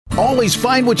Always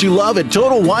find what you love at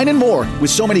Total Wine & More. With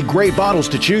so many great bottles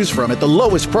to choose from at the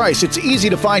lowest price, it's easy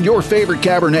to find your favorite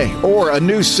Cabernet or a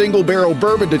new single-barrel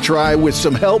bourbon to try with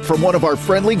some help from one of our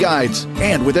friendly guides.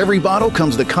 And with every bottle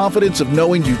comes the confidence of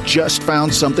knowing you just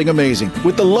found something amazing.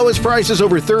 With the lowest prices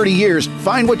over 30 years,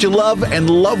 find what you love and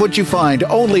love what you find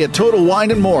only at Total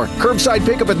Wine & More. Curbside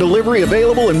pickup and delivery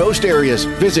available in most areas.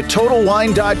 Visit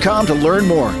TotalWine.com to learn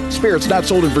more. Spirits not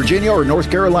sold in Virginia or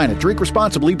North Carolina. Drink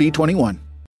responsibly. B21.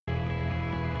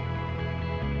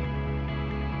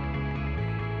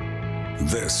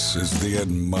 This is the Ed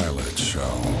Milet Show.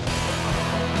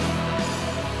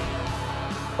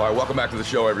 All right, welcome back to the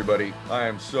show, everybody. I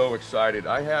am so excited.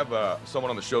 I have someone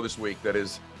on the show this week that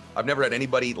is, I've never had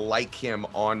anybody like him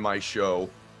on my show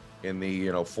in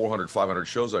the 400, 500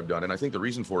 shows I've done. And I think the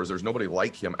reason for it is there's nobody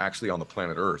like him actually on the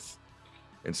planet Earth.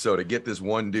 And so to get this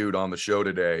one dude on the show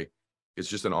today, it's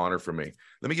just an honor for me.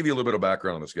 Let me give you a little bit of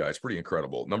background on this guy. It's pretty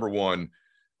incredible. Number one,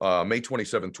 May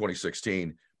 27th,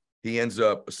 2016, he ends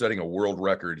up setting a world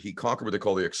record. He conquered what they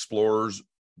call the Explorers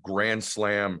Grand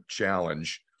Slam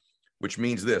Challenge, which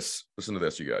means this. Listen to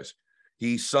this, you guys.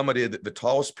 He summited the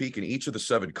tallest peak in each of the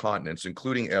 7 continents,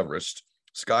 including Everest,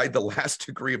 skied the last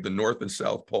degree of the North and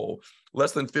South Pole.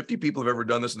 Less than 50 people have ever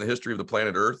done this in the history of the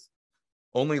planet Earth.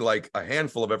 Only like a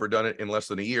handful have ever done it in less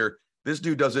than a year. This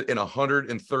dude does it in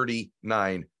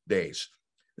 139 days.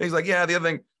 And he's like, yeah, the other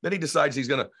thing, then he decides he's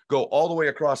going to go all the way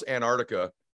across Antarctica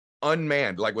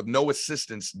unmanned, like with no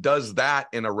assistance, does that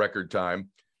in a record time.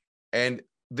 And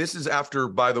this is after,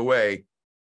 by the way,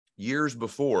 years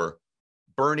before,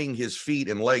 burning his feet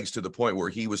and legs to the point where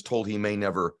he was told he may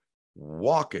never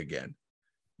walk again.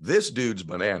 This dude's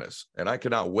bananas, and I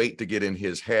cannot wait to get in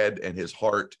his head and his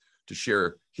heart to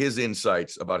share his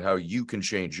insights about how you can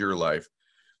change your life.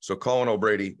 So Colin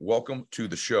O'Brady, welcome to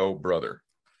the show, brother.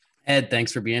 Ed,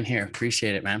 thanks for being here.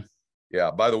 Appreciate it, man. Yeah,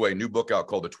 by the way, new book out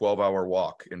called The 12-Hour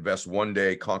Walk. Invest one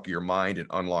day, conquer your mind, and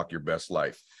unlock your best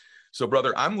life. So,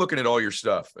 brother, I'm looking at all your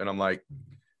stuff, and I'm like,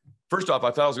 first off,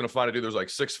 I thought I was going to find a dude that was like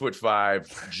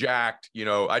 6'5", jacked. I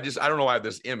don't know why I have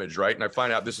this image, right? And I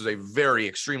find out this is a very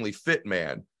extremely fit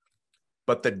man.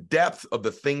 But the depth of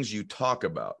the things you talk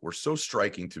about were so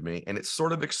striking to me, and it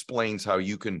sort of explains how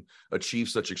you can achieve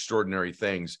such extraordinary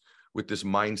things with this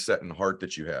mindset and heart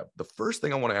that you have. The first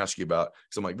thing I want to ask you about,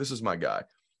 because I'm like, this is my guy.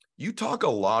 You talk a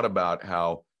lot about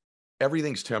how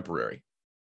everything's temporary,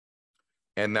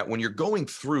 and that when you're going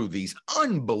through these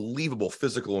unbelievable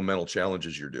physical and mental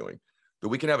challenges you're doing, that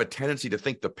we can have a tendency to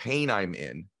think the pain I'm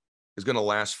in is going to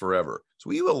last forever. So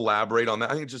will you elaborate on that?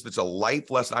 I think it's a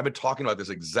life lesson. I've been talking about this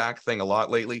exact thing a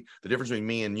lot lately. The difference between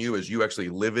me and you is you actually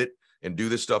live it and do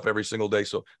this stuff every single day.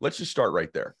 So let's just start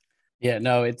right there. Yeah,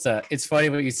 no, it's funny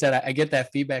what you said. I get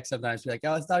that feedback sometimes. You're like,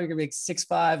 oh, I thought you were gonna be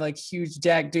 6'5", like huge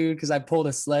jack dude, because I pulled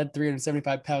a sled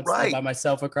 375 pounds by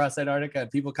myself across Antarctica. And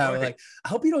people kind of like, I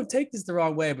hope you don't take this the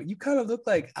wrong way, but you kind of look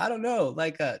like, I don't know,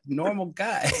 like a normal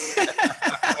guy.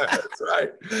 That's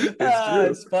right.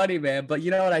 It's funny, man. But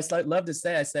you know what I love to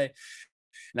say? I say,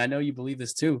 and I know you believe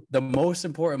this too, the most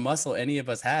important muscle any of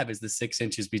us have is the 6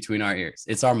 inches between our ears.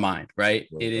 It's our mind, right?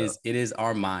 Yeah. It is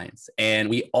our minds.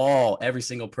 And every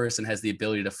single person has the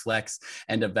ability to flex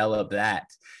and develop that.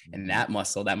 And that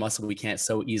muscle we can't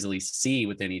so easily see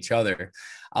within each other.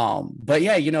 But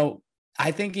yeah,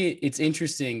 I think it's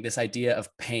interesting, this idea of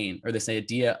pain or this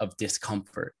idea of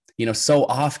discomfort. So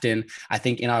often I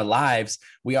think in our lives,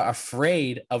 we are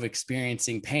afraid of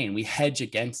experiencing pain. We hedge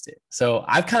against it. So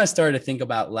I've kind of started to think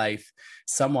about life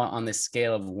somewhat on this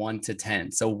scale of 1 to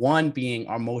 10. So 1 being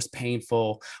our most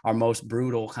painful, our most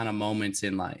brutal kind of moments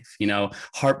in life,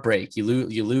 heartbreak, you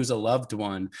lose a loved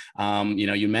one.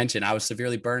 You mentioned I was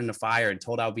severely burned in a fire and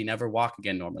told I would never walk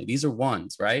again normally. These are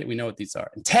 1s, right? We know what these are.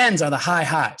 And 10s are the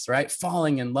highs, right?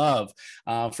 Falling in love.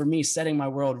 For me, setting my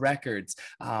world records.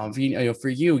 For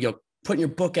you, putting your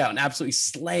book out and absolutely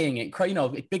slaying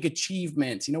it, big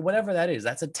achievements, whatever that is,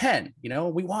 that's a 10,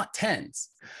 we want 10s.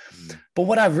 But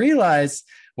what I've realized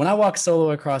when I walk solo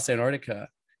across Antarctica,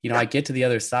 I get to the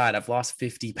other side, I've lost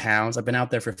 50 pounds. I've been out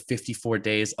there for 54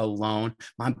 days alone.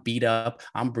 I'm beat up,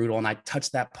 I'm brutal. And I touch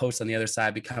that post on the other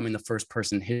side, becoming the first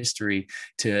person in history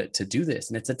to do this.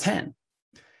 And it's a 10.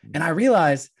 And I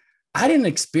realized I didn't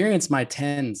experience my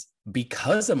 10s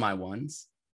because of my 1s.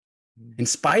 In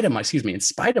spite of my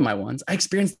 1s, I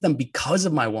experienced them because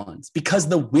of my 1s, because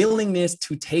the willingness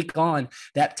to take on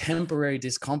that temporary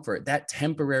discomfort, that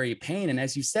temporary pain. And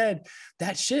as you said,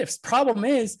 that shifts. Problem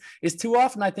is too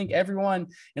often, I think everyone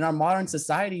in our modern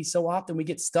society, so often we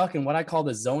get stuck in what I call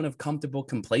the zone of comfortable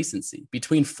complacency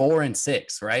between 4 and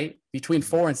 6, right? between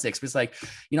 4 and 6. It's like,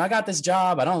 I got this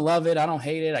job. I don't love it. I don't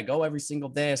hate it. I go every single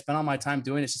day. I spend all my time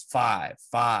doing it. It's just 5,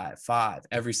 5, 5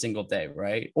 every single day,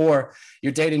 right? Or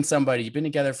you're dating somebody, you've been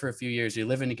together for a few years, you're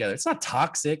living together. It's not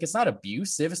toxic. It's not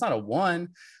abusive. It's not a 1,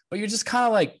 but you're just kind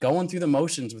of like going through the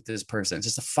motions with this person. It's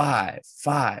just a 5,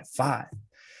 5, 5.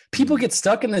 People get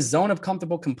stuck in the zone of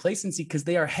comfortable complacency because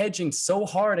they are hedging so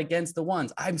hard against the 1s.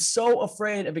 I'm so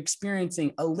afraid of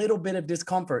experiencing a little bit of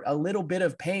discomfort, a little bit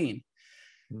of pain.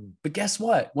 But guess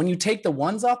what? When you take the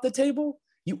 1s off the table,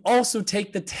 you also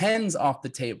take the 10s off the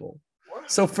table.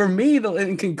 So for me,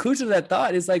 in conclusion of that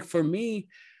thought is like, for me,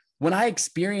 when I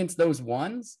experience those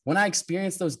 1s, when I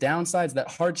experience those downsides,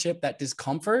 that hardship, that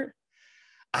discomfort,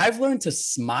 I've learned to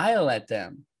smile at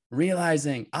them,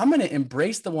 realizing I'm going to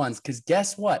embrace the 1s, because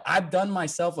guess what? I've done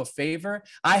myself a favor.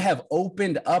 I have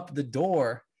opened up the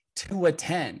door to a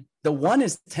 10. The 1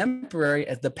 is temporary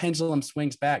as the pendulum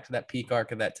swings back to that peak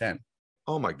arc of that 10.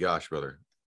 Oh my gosh, brother.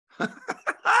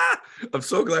 I'm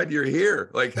so glad you're here.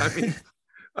 Like, I mean,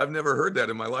 I've never heard that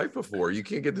in my life before. You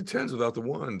can't get the 10s without the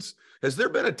 1s. Has there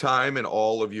been a time in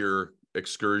all of your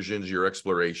excursions, your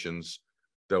explorations,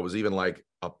 that was even like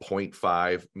a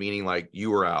 0.5, meaning like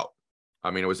you were out?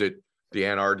 I mean, was it the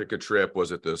Antarctica trip?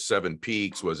 Was it the 7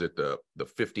 peaks? Was it the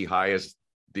 50 highest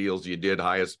deals you did,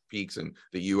 highest peaks in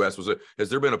the US? Has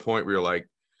there been a point where you're like,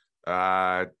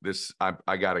 I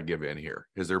got to give in here?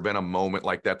 Has there been a moment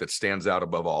like that stands out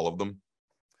above all of them?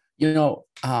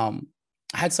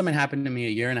 I had something happen to me a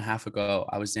year and a half ago.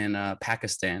 I was in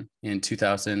Pakistan in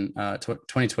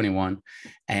 2021,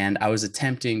 and I was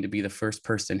attempting to be the first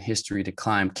person in history to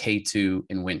climb K2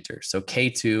 in winter. So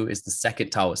K2 is the second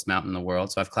tallest mountain in the world.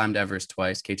 So I've climbed Everest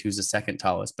twice. K2 is the second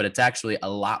tallest, but it's actually a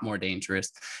lot more dangerous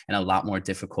and a lot more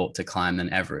difficult to climb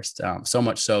than Everest. So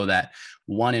much so that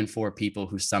 1 in 4 people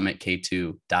who summit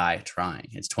K2 die trying.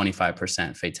 It's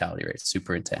 25% fatality rate,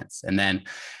 super intense. And then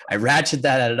I ratcheted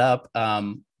that up,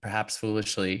 perhaps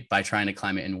foolishly, by trying to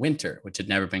climb it in winter, which had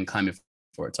never been climbed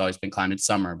before. It's always been climbed in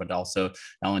summer, but also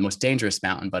not only the most dangerous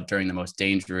mountain, but during the most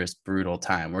dangerous, brutal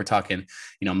time. We're talking,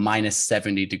 minus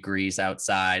 70 degrees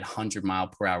outside,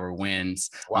 100-mile-per-hour winds.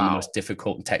 Wow. On the most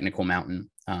difficult and technical mountain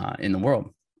in the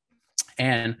world.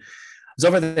 And I was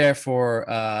over there for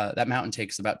that mountain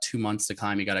takes about 2 months to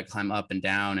climb. You got to climb up and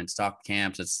down and stock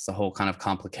camps. It's a whole kind of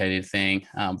complicated thing,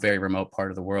 very remote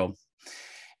part of the world.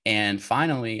 And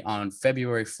finally, on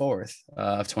February 4th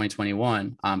of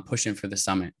 2021, I'm pushing for the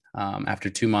summit. After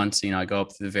 2 months, I go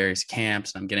up through the various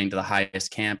camps. I'm getting to the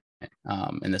highest camp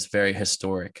in this very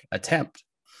historic attempt.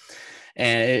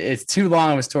 And it's too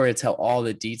long of a story to tell all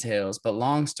the details, but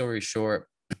long story short,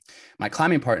 my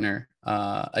climbing partner,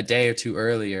 a day or two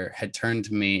earlier, had turned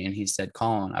to me and he said,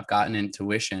 "Colin, I've got an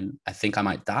intuition. I think I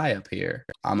might die up here.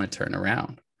 I'm going to turn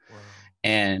around." Wow.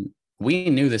 And we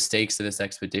knew the stakes of this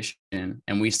expedition,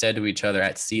 and we said to each other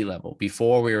at sea level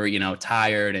before we were,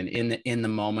 tired and in the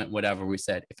moment, whatever, we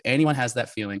said, if anyone has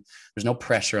that feeling, there's no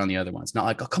pressure on the other one. It's not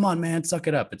like, "Oh, come on, man, suck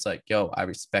it up." It's like, "Yo, I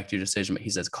respect your decision." But he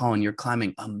says, "Colin, you're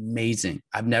climbing amazing.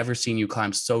 I've never seen you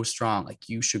climb so strong. Like,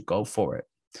 you should go for it."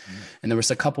 Mm-hmm. And there was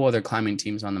a couple other climbing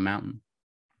teams on the mountain.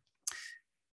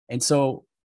 And so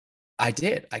I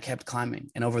did. I kept climbing.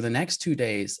 And over the next 2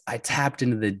 days, I tapped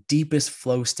into the deepest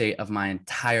flow state of my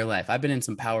entire life. I've been in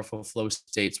some powerful flow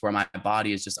states where my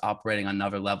body is just operating on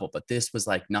another level, but this was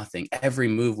like nothing. Every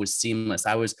move was seamless.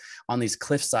 I was on these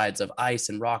cliff sides of ice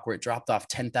and rock where it dropped off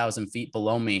 10,000 feet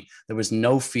below me. There was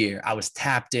no fear. I was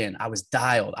tapped in. I was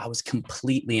dialed. I was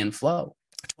completely in flow.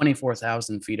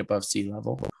 24,000 feet above sea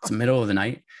level. It's the middle of the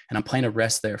night, and I'm planning to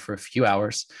rest there for a few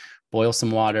hours, boil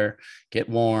some water, get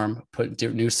warm, put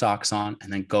new socks on,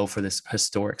 and then go for this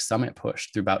historic summit push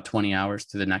through about 20 hours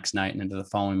through the next night and into the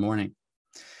following morning.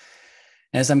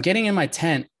 And as I'm getting in my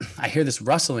tent, I hear this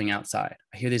rustling outside.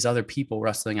 I hear these other people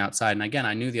rustling outside. And again,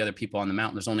 I knew the other people on the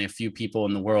mountain. There's only a few people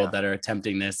in the world that are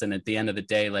attempting this. And at the end of the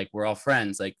day, like, we're all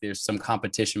friends. Like, there's some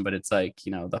competition, but it's like,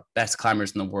 the best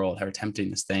climbers in the world are attempting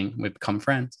this thing. We've become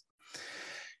friends.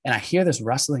 And I hear this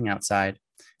rustling outside,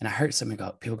 and I heard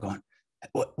people going,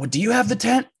 what, do you have the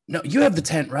tent? No, you have the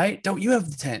tent, right? Don't you have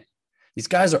the tent? These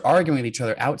guys are arguing with each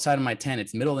other outside of my tent.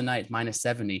 It's middle of the night, minus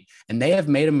 70. And they have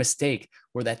made a mistake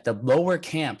where at the lower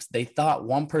camps, they thought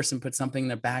one person put something in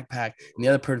their backpack and the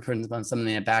other person put something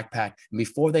in their backpack. And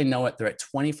before they know it, they're at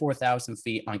 24,000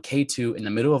 feet on K2 in the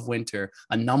middle of winter,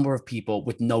 a number of people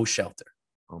with no shelter.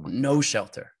 No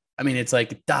shelter. I mean, it's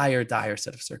like a dire, dire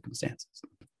set of circumstances.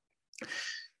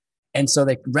 And so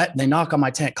they knock on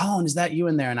my tent. "Colin, is that you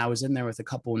in there?" And I was in there with a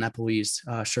couple of Nepalese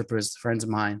Sherpas, friends of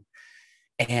mine.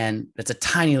 And it's a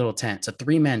tiny little tent. It's a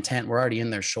 3-man tent. We're already in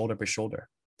there shoulder to shoulder.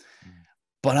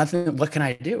 But I think, what can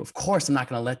I do? Of course, I'm not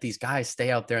going to let these guys stay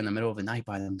out there in the middle of the night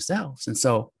by themselves. And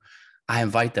so I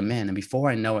invite them in. And before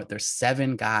I know it, there's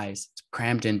 7 guys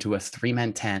crammed into a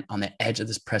 3-man tent on the edge of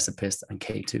this precipice on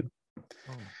K2.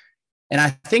 Oh. And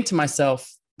I think to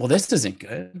myself, well, this isn't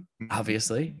good.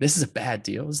 Obviously, this is a bad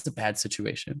deal. This is a bad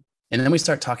situation. And then we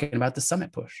start talking about the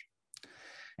summit push.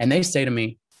 And they say to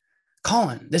me,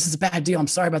 Colin, this is a bad deal. I'm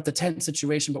sorry about the tent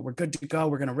situation, but we're good to go.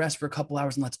 We're going to rest for a couple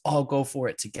hours and let's all go for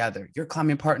it together. Your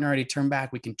climbing partner already turned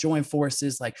back. We can join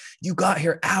forces. Like, you got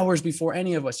here hours before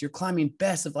any of us. You're climbing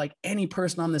best of like any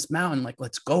person on this mountain. Like,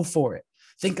 let's go for it.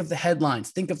 Think of the headlines.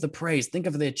 Think of the praise. Think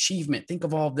of the achievement. Think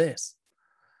of all this.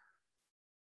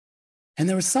 And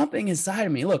there was something inside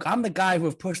of me. Look, I'm the guy who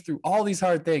have pushed through all these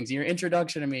hard things. Your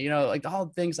introduction to me, like all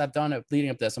the things I've done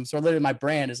leading up to this. I'm sort of literally, my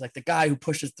brand is like the guy who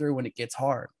pushes through when it gets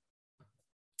hard.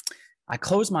 I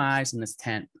close my eyes in this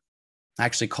tent. I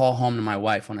actually call home to my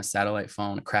wife on a satellite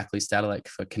phone, a crackly satellite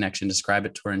connection, describe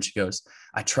it to her. And she goes,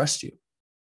 I trust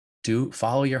you.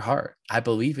 Follow your heart. I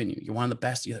believe in you. You're one of the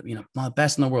best, one of the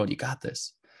best in the world. You got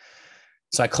this.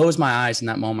 So I close my eyes in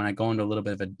that moment. I go into a little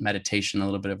bit of a meditation, a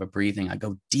little bit of a breathing. I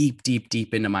go deep, deep,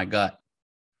 deep into my gut.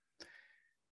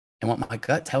 And what my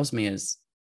gut tells me is,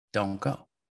 don't go.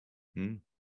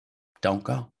 Don't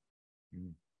go.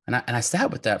 And I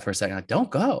sat with that for a second. Like, don't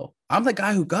go. I'm the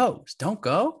guy who goes. Don't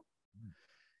go.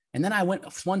 And then I went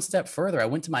one step further. I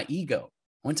went to my ego.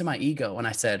 And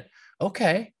I said,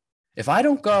 okay, if I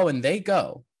don't go and they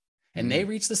go and they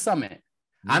reach the summit,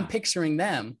 I'm picturing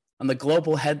them on the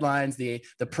global headlines, the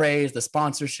praise, the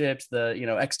sponsorships,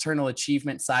 the external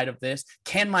achievement side of this.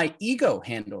 Can my ego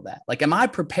handle that? Like, am I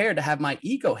prepared to have my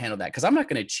ego handle that? Because I'm not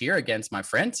going to cheer against my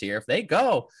friends here. If they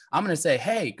go, I'm going to say,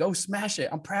 hey, go smash it.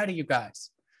 I'm proud of you guys.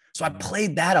 So I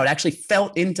played that out, actually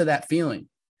felt into that feeling.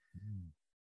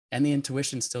 And the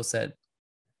intuition still said,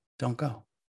 don't go.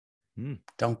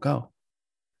 Don't go.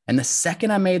 And the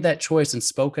second I made that choice and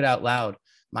spoke it out loud,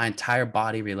 my entire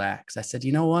body relaxed. I said,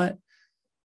 you know what?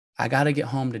 I got to get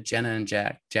home to Jenna and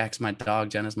Jack. Jack's my dog.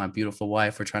 Jenna's my beautiful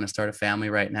wife. We're trying to start a family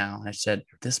right now. And I said,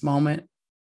 this moment,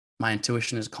 my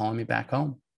intuition is calling me back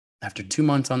home. After 2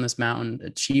 months on this mountain,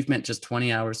 achievement just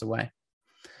 20 hours away.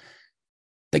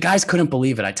 The guys couldn't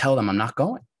believe it. I tell them, I'm not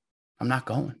going. They're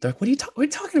like, what are you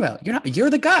talking about? You're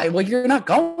the guy. Well, you're not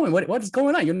going. What is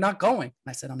going on? You're not going. And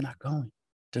I said, I'm not going.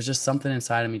 There's just something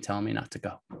inside of me telling me not to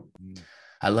go.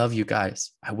 I love you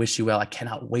guys. I wish you well. I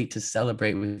cannot wait to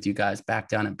celebrate with you guys back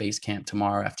down at base camp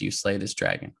tomorrow after you slay this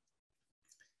dragon.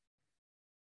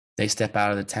 They step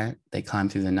out of the tent. They climb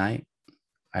through the night.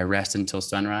 I rest until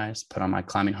sunrise, put on my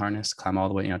climbing harness, climb all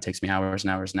the way. It takes me hours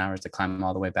and hours and hours to climb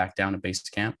all the way back down to base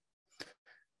camp.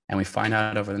 And we find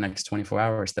out over the next 24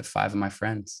 hours that 5 of my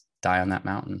friends die on that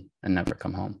mountain and never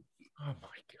come home. Oh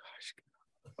my gosh.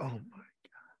 Oh my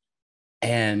God.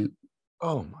 And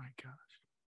oh my gosh.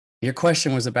 Your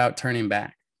question was about turning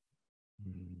back.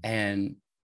 And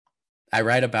I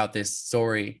write about this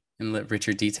story in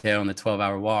richer detail in the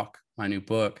 12-Hour Walk, my new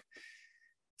book,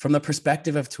 from the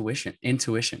perspective of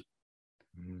intuition.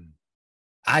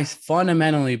 I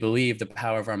fundamentally believe the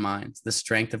power of our minds, the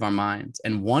strength of our minds.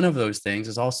 And one of those things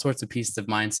is all sorts of pieces of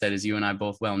mindset, as you and I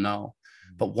both well know.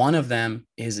 But one of them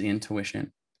is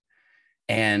intuition.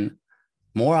 And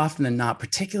more often than not,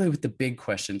 particularly with the big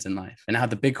questions in life, and how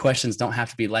the big questions don't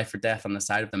have to be life or death on the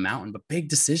side of the mountain, but big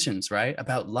decisions, right?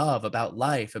 About love, about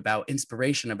life, about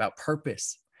inspiration, about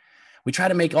purpose. We try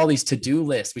to make all these to-do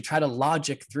lists. We try to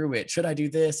logic through it. Should I do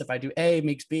this? If I do A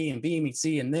meets B and B meets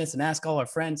C and this, and ask all our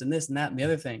friends and this and that and the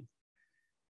other thing.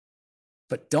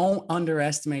 But don't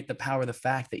underestimate the power of the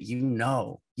fact that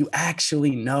you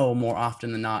actually know more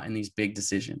often than not in these big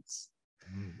decisions.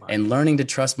 And learning to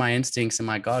trust my instincts and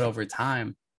my gut over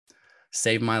time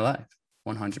saved my life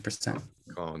 100%.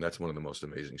 Colin, that's one of the most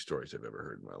amazing stories I've ever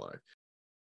heard in my life.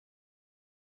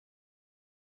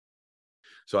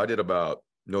 So I did about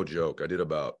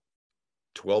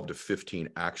 12 to 15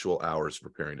 actual hours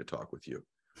preparing to talk with you.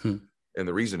 And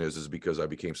the reason is because I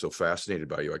became so fascinated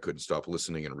by you. I couldn't stop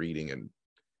listening and reading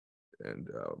and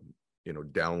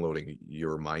downloading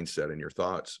your mindset and your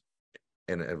thoughts.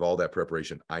 And of all that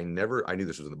preparation, I knew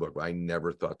this was in the book, but I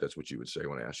never thought that's what you would say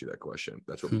when I asked you that question.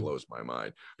 That's what blows my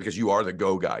mind, because you are the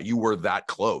go guy. You were that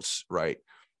close, right?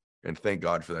 And thank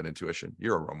God for that intuition.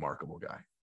 You're a remarkable guy,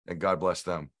 and God bless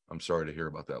them. I'm sorry to hear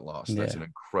about that loss. Yeah. That's an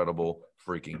incredible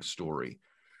freaking story.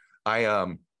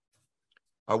 I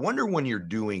wonder when you're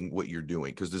doing what you're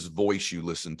doing, because this voice you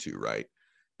listen to, right?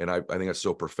 And I think that's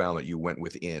so profound that you went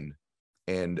within.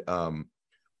 And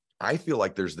I feel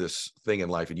like there's this thing in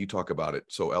life, and you talk about it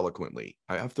so eloquently.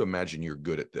 I have to imagine you're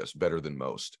good at this, better than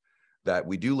most. that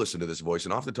we do listen to this voice.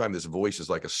 And oftentimes this voice is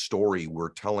like a story we're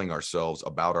telling ourselves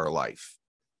about our life,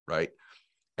 right?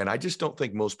 And I just don't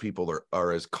think most people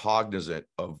are as cognizant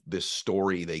of this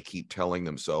story they keep telling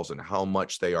themselves and how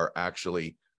much they are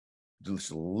actually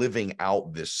just living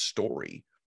out this story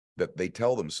that they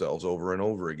tell themselves over and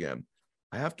over again.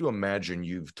 I have to imagine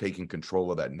you've taken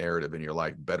control of that narrative in your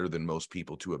life better than most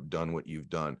people to have done what you've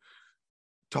done.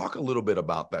 Talk a little bit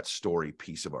about that story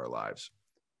piece of our lives.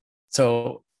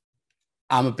 So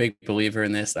I'm a big believer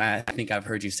in this. I think I've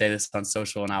heard you say this on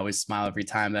social, and I always smile every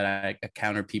time that I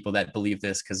encounter people that believe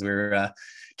this, because we're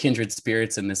kindred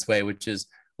spirits in this way, which is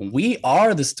we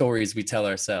are the stories we tell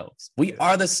ourselves. We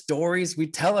are the stories we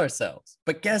tell ourselves.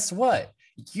 But guess what?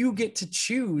 You get to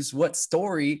choose what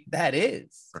story that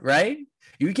is, right?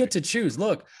 You get to choose.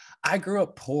 Look, I grew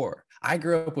up poor. I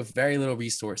grew up with very little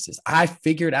resources. I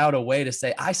figured out a way to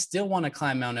say, I still want to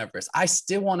climb Mount Everest. I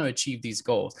still want to achieve these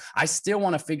goals. I still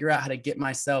want to figure out how to get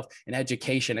myself an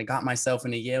education. I got myself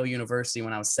into Yale University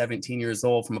when I was 17 years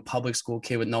old from a public school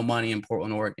kid with no money in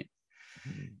Portland, Oregon.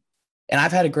 And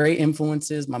I've had great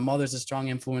influences. My mother's a strong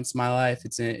influence in my life.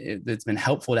 It's been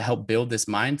helpful to help build this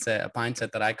mindset, a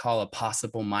mindset that I call a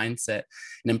possible mindset,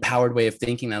 an empowered way of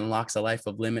thinking that unlocks a life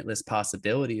of limitless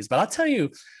possibilities. But I'll tell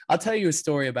you a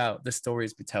story about the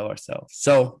stories we tell ourselves.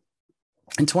 So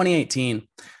in 2018,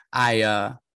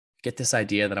 I get this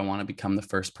idea that I want to become the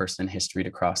first person in history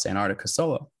to cross Antarctica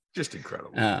solo. Just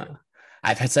incredible.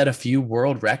 I've had set a few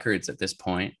world records at this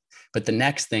point. But the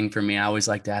next thing for me, I always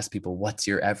like to ask people, what's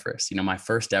your Everest? My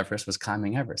first Everest was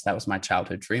climbing Everest. That was my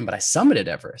childhood dream, but I summited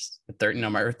Everest at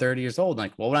 30 years old.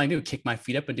 Like, what would I do? Kick my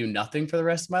feet up and do nothing for the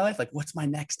rest of my life? Like, what's my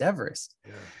next Everest?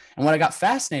 Yeah. And what I got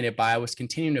fascinated by, I was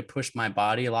continuing to push my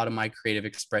body. A lot of my creative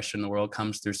expression in the world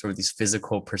comes through sort of these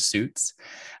physical pursuits.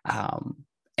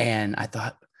 And I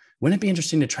thought, wouldn't it be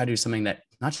interesting to try to do something that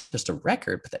not just a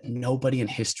record, but that nobody in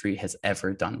history has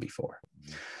ever done before?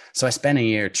 So I spent a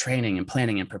year training and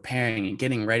planning and preparing and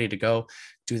getting ready to go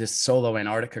do this solo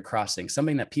Antarctica crossing,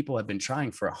 something that people had been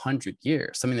trying for 100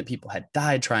 years, something that people had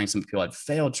died trying, some people had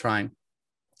failed trying.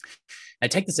 I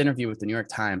take this interview with the New York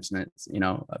Times, and it's,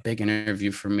 a big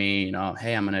interview for me,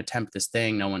 hey, I'm going to attempt this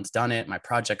thing. No one's done it. My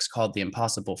project's called The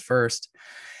Impossible First.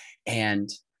 And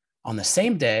on the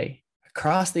same day,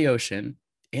 across the ocean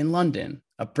in London,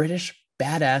 a British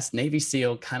badass Navy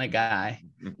SEAL kind of guy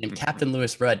named Captain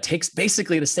Lewis Rudd takes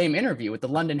basically the same interview with the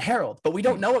London Herald, but we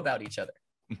don't know about each other.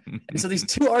 And so these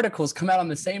two articles come out on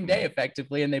the same day,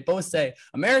 effectively, and they both say,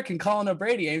 American Colin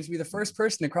O'Brady aims to be the first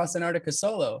person to cross Antarctica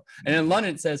solo. And in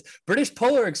London, it says, British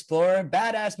polar explorer,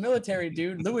 badass military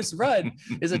dude, Lewis Rudd,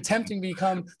 is attempting to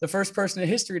become the first person in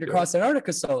history to cross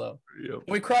Antarctica solo. Yep.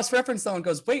 We cross-reference someone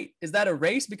goes, wait, is that a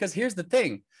race? Because here's the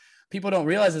thing. People don't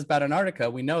realize this about Antarctica.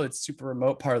 We know it's a super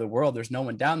remote part of the world. There's no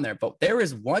one down there, but there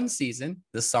is one season,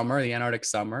 the summer, the Antarctic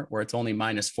summer, where it's only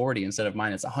 -40 instead of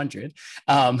 -100,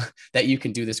 that you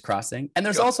can do this crossing. And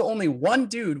there's also only one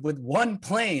dude with one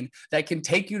plane that can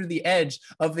take you to the edge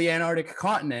of the Antarctic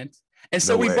continent. And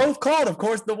so we both called, of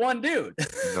course, the one dude.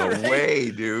 No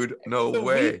way, dude. No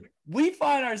way. We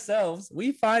find ourselves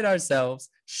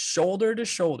shoulder to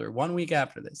shoulder 1 week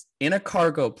after this in a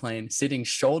cargo plane, sitting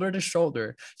shoulder to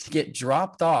shoulder to get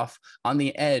dropped off on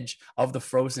the edge of the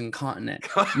frozen continent.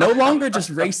 No longer just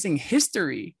racing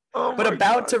history, but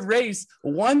about to race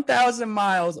 1,000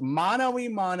 miles,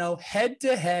 mano-a-mano,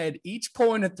 head-to-head, each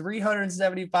pulling a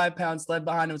 375-pound sled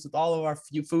behind us with all of our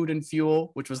food and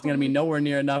fuel, which was going to be nowhere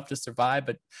near enough to survive,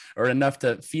 or enough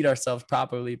to feed ourselves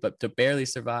properly, but to barely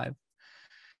survive.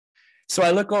 So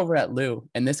I look over at Lou,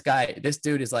 and this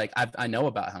dude is like, I know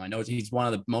about him. I know he's one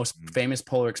of the most famous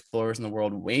polar explorers in the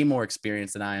world, way more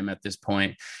experienced than I am at this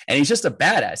point. And he's just a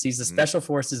badass. He's the Special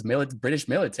Forces British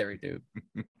military dude.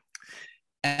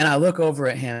 And I look over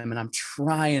at him, and I'm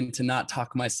trying to not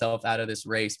talk myself out of this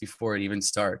race before it even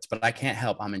starts, but I can't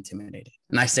help. I'm intimidated.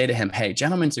 And I say to him, hey,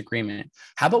 gentlemen's agreement.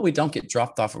 How about we don't get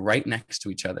dropped off right next to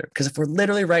each other? Because if we're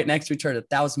literally right next to each other,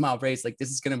 1,000-mile race, like,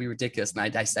 this is going to be ridiculous. And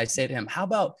I say to him, how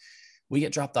about we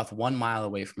get dropped off 1 mile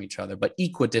away from each other, but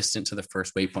equidistant to the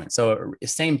first waypoint. So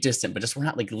same distance, but just we're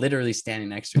not like literally standing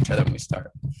next to each other when we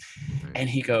start. And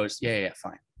he goes, yeah,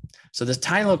 fine. So this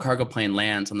tiny little cargo plane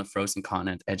lands on the frozen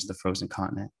continent, edge of the frozen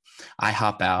continent. I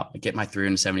hop out, I get my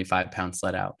 375-pound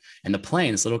sled out, and the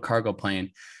plane, this little cargo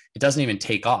plane, it doesn't even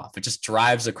take off. It just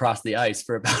drives across the ice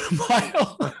for about a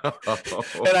mile.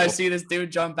 And I see this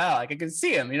dude jump out. Like, I can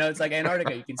see him, it's like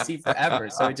Antarctica. You can see forever.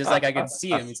 So it's just like, I can see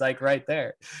him. He's like right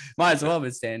there. Might as well have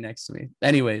been standing next to me.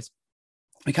 Anyways,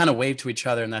 we kind of wave to each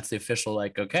other, and that's the official,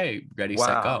 like, okay, ready,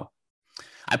 set, go.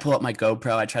 I pull up my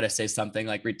GoPro. I try to say something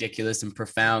like ridiculous and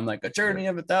profound, like a journey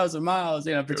of 1,000 miles,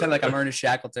 pretend like I'm Ernest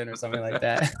Shackleton or something like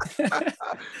that.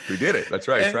 We did it. That's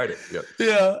right. I tried it. Yeah.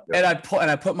 Yeah. And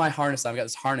I put my harness on. I've got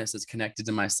this harness that's connected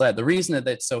to my sled. The reason that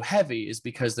it's so heavy is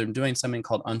because they're doing something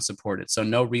called unsupported. So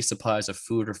no resupplies of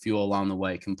food or fuel along the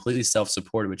way, completely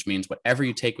self-supported, which means whatever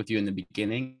you take with you in the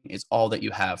beginning is all that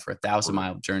you have for a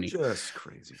 1,000-mile journey. Just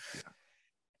crazy. Yeah.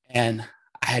 And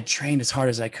I had trained as hard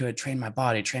as I could, trained my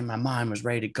body, trained my mind, was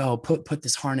ready to go, put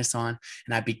this harness on,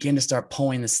 and I begin to start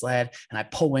pulling the sled, and I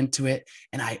pull into it,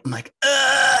 and I'm like,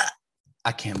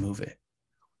 I can't move it.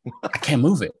 I can't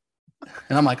move it.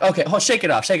 And I'm like, okay, shake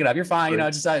it off. You're fine.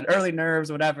 Right. Just early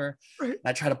nerves, whatever. Right. And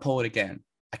I try to pull it again.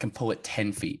 I can pull it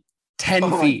 10 feet.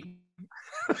 10 feet.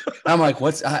 I'm like,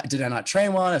 did I not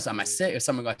train well? Am I sick or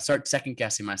something? I start second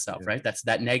guessing myself, right? That's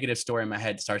that negative story in my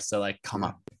head starts to like come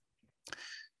up.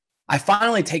 I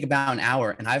finally take about an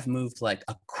hour and I've moved like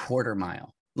a quarter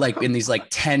mile, like in these like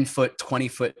 10 foot, 20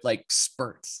 foot, like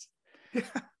spurts.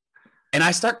 And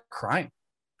I start crying.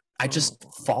 I just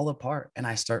fall apart and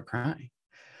I start crying.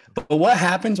 But what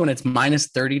happens when it's minus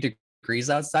 30 degrees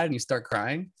outside and you start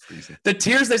crying? Freezing. The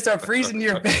tears, they start freezing to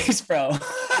your face, bro.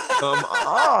 Come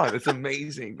on. It's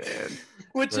amazing, man.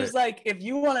 Which is like, if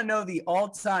you want to know the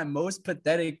all-time most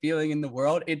pathetic feeling in the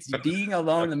world, it's being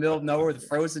alone in the middle of nowhere with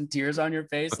frozen tears on your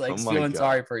face, like feeling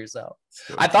sorry for yourself.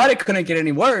 I thought it couldn't get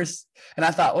any worse. And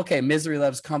I thought, okay, misery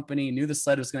loves company. Knew the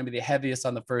sled was going to be the heaviest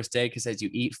on the first day because as you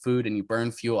eat food and you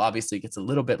burn fuel, obviously it gets a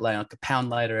little bit light, like a pound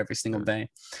lighter every single day.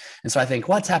 And so I think,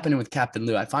 what's happening with Captain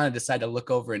Lou? I finally decide to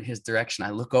look over in his direction.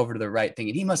 I look over to the right,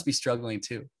 thinking he must be struggling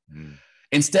too.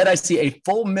 Instead, I see a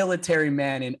full military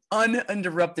man in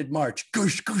uninterrupted march,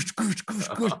 goosh, goosh, goosh, goosh,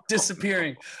 goosh,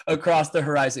 disappearing across the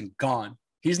horizon, gone.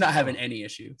 He's not having any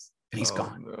issues, and he's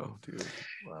gone. No, dude.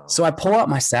 Wow. So I pull out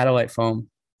my satellite phone.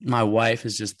 My wife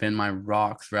has just been my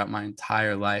rock throughout my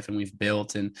entire life, and we've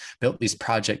built these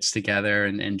projects together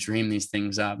and dreamed these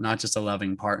things up. Not just a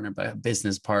loving partner, but a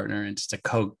business partner and just a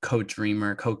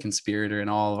co-dreamer, co-conspirator in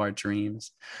all of our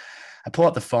dreams. I pull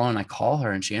out the phone and I call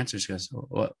her and she answers. She goes,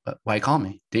 why you call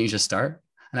me? Didn't you just start?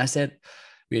 And I said,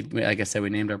 like I said,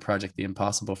 we named our project The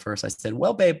Impossible first. I said,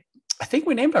 well, babe, I think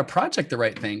we named our project the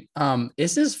right thing.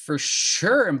 This is for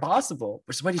sure impossible.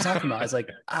 Which is what are you talking about? I was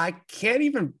like, I can't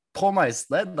even pull my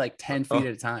sled like 10 feet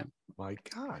at a time. My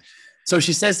gosh. So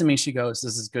she says to me, she goes,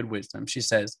 this is good wisdom. She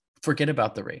says, forget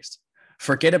about the race.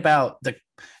 Forget about the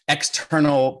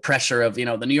external pressure of, the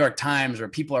New York Times where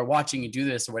people are watching you do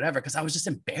this or whatever. Cause I was just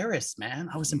embarrassed, man.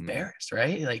 I was embarrassed,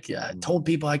 right? Like I told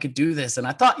people I could do this. And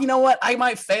I thought, you know what? I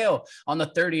might fail on the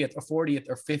 30th or 40th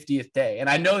or 50th day. And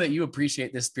I know that you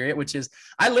appreciate this spirit, which is,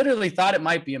 I literally thought it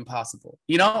might be impossible,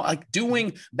 like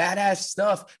doing badass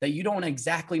stuff that you don't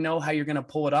exactly know how you're going to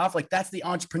pull it off. Like that's the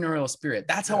entrepreneurial spirit.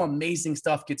 That's how amazing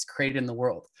stuff gets created in the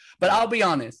world. But I'll be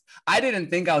honest, I didn't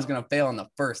think I was going to fail on the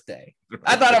first day.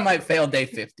 I thought I might fail day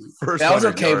 50. I was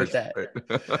okay with that.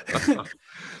 Right.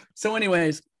 So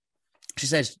anyways, she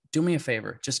says, do me a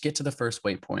favor. Just get to the first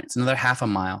waypoint. It's another half a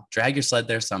mile. Drag your sled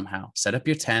there somehow. Set up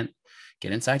your tent.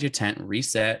 Get inside your tent.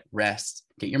 Reset. Rest.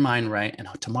 Get your mind right. And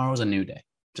tomorrow's a new day.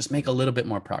 Just make a little bit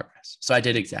more progress. So I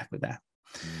did exactly that.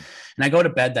 And I go to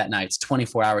bed that night. It's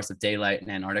 24 hours of daylight in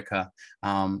Antarctica.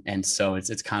 And so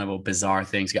it's kind of a bizarre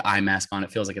thing. So you got eye mask on.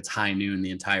 It feels like it's high noon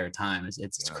the entire time.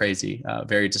 It's crazy,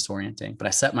 very disorienting. But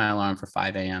I set my alarm for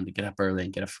 5 a.m. to get up early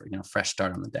and get a fresh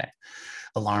start on the day.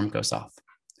 Alarm goes off.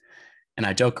 And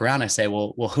I joke around. I say,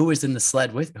 well, who was in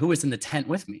the tent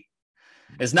with me?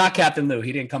 It's not Captain Lou.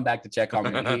 He didn't come back to check on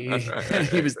me.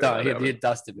 He was done. He had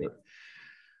dusted me.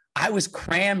 I was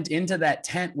crammed into that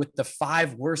tent with the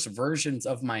 5 worst versions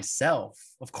of myself.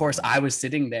 Of course, I was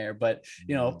sitting there, but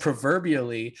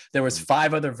proverbially, there was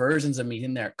 5 other versions of me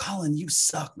in there. Colin, you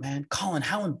suck, man. Colin,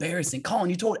 how embarrassing. Colin,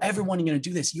 you told everyone you're going to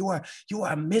do this. You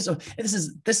are miserable. This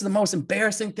is the most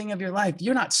embarrassing thing of your life.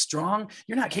 You're not strong.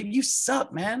 You're not capable. You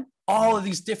suck, man. All of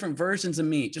these different versions of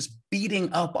me just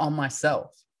beating up on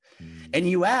myself. And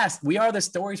you asked, we are the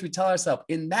stories we tell ourselves.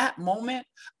 In that moment,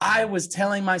 I was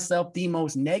telling myself the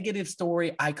most negative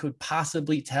story I could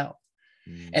possibly tell.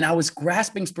 And I was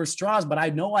grasping for straws, but I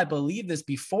believe this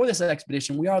before this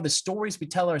expedition. We are the stories we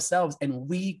tell ourselves and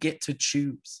we get to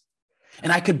choose.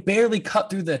 And I could barely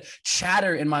cut through the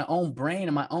chatter in my own brain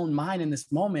and my own mind in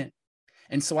this moment.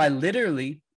 And so I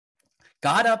literally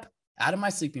got up out of my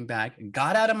sleeping bag,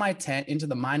 got out of my tent into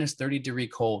the minus 30-degree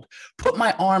cold, put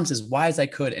my arms as wide as I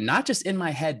could, and not just in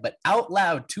my head, but out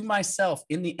loud to myself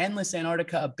in the endless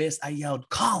Antarctica abyss, I yelled,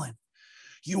 Colin,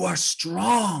 you are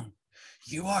strong.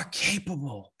 You are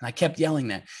capable. And I kept yelling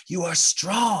that. You are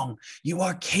strong. You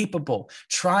are capable,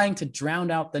 trying to drown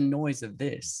out the noise of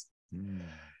this. Mm.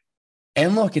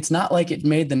 And look, it's not like it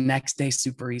made the next day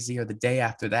super easy or the day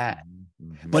after that,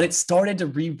 but it started to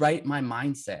rewrite my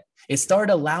mindset. It started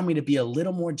to allow me to be a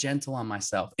little more gentle on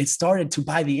myself. It started to,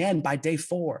 by the end, by day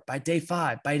 4, by day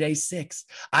 5, by day 6,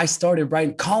 I started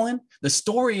writing, Colin, the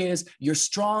story is you're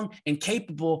strong and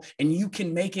capable and you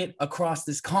can make it across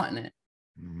this continent.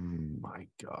 My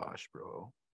gosh,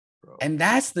 bro. And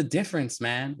that's the difference,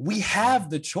 man. We have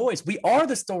the choice. We are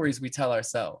the stories we tell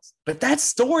ourselves. But that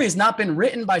story has not been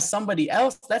written by somebody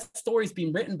else. That story's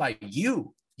been written by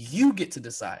you. You get to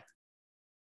decide.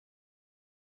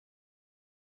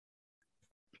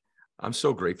 I'm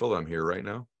so grateful that I'm here right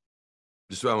now.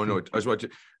 Just so I want to know. I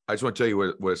just want to tell you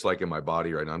what it's like in my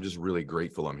body right now. I'm just really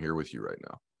grateful I'm here with you right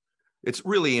now. It's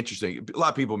really interesting. A lot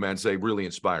of people, man, say really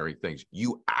inspiring things.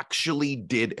 You actually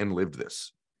did and lived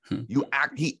this.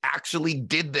 He actually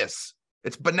did this.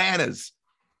 It's bananas.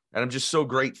 And I'm just so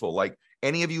grateful. Like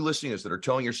any of you listening to this that are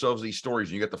telling yourselves these stories,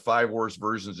 and you got the 5 worst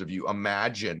versions of you.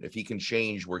 Imagine if he can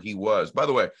change where he was. By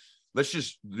the way, let's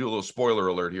just do a little spoiler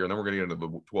alert here, and then we're going to get into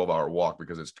the 12-hour walk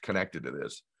because it's connected to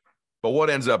this. But what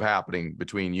ends up happening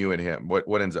between you and him?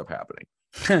 What ends up happening?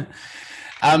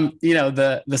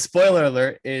 The spoiler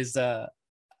alert is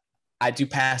I do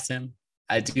pass him.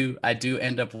 I do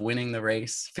end up winning the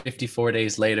race. 54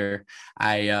 days later,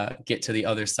 I get to the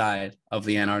other side of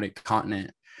the Antarctic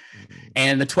continent.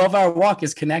 And the 12-hour walk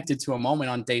is connected to a moment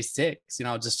on day 6.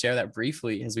 I'll just share that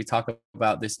briefly as we talk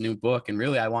about this new book. And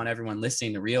really, I want everyone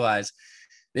listening to realize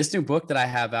this new book that I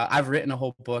have out. I've written a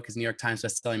whole book as New York Times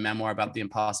bestselling memoir about the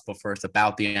impossible first,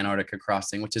 about the Antarctica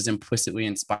crossing, which is implicitly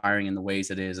inspiring in the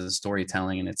ways it is as a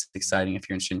storytelling. And it's exciting if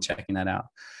you're interested in checking that out.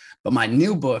 But my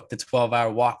new book, The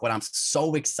 12-Hour Walk, what I'm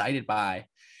so excited by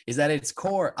is that at its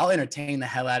core, I'll entertain the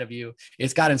hell out of you.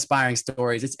 It's got inspiring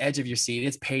stories. It's edge of your seat.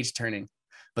 It's page turning.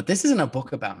 But this isn't a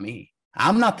book about me.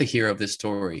 I'm not the hero of this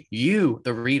story. You,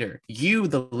 the reader, you,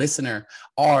 the listener,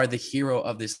 are the hero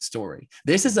of this story.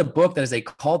 This is a book that is a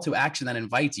call to action that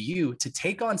invites you to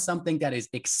take on something that is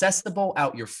accessible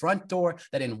out your front door,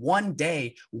 that in one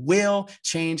day will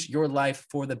change your life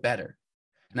for the better.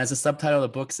 And as the subtitle of the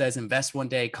book says, invest one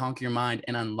day, conquer your mind,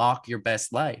 and unlock your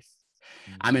best life.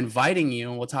 I'm inviting you,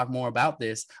 and we'll talk more about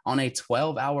this, on a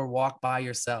 12-hour walk by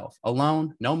yourself,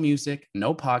 alone, no music,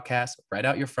 no podcast, right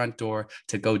out your front door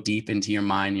to go deep into your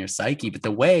mind and your psyche. But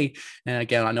the way, and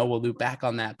again, I know we'll loop back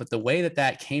on that, but the way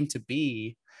that came to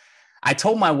be, I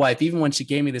told my wife, even when she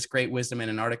gave me this great wisdom in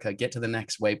Antarctica, get to the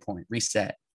next waypoint,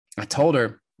 reset. I told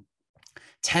her,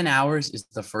 10 hours is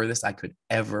the furthest I could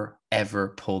ever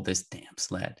pull this damn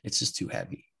sled. It's just too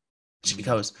heavy. She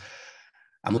goes,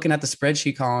 I'm looking at the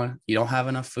spreadsheet, Colin. You don't have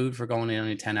enough food for going in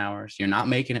only 10 hours. You're not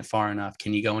making it far enough.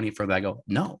 Can you go any further? I go,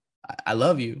 no, I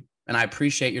love you. And I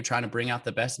appreciate you're trying to bring out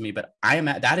the best of me, but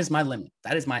that is my limit.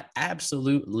 That is my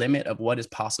absolute limit of what is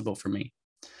possible for me.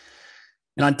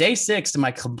 And on day 6, to my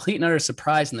complete and utter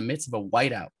surprise, in the midst of a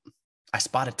whiteout, I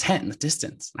spot a tent in the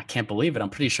distance. I can't believe it. I'm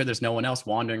pretty sure there's no one else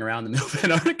wandering around the middle of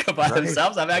Antarctica by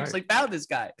themselves. I've actually found this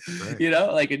guy,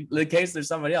 like in case there's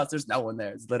somebody else, there's no one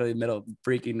there. It's literally the middle of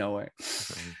freaking nowhere.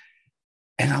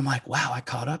 And I'm like, wow, I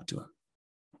caught up to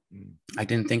him. I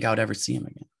didn't think I would ever see him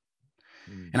again.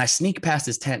 And I sneak past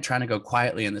his tent trying to go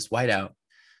quietly in this whiteout,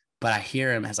 but I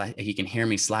hear him he can hear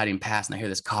me sliding past, and I hear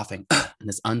this coughing and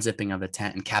this unzipping of the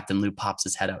tent, and Captain Lou pops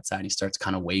his head outside and he starts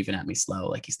kind of waving at me slow,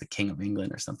 like he's the king of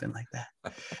England or something like that.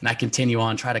 And I continue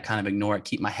on, try to kind of ignore it,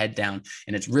 keep my head down.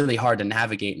 And it's really hard to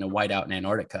navigate in a whiteout in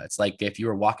Antarctica. It's like if you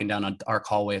were walking down a dark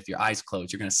hallway with your eyes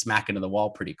closed, you're going to smack into the wall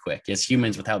pretty quick. As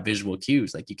humans without visual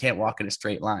cues, like you can't walk in a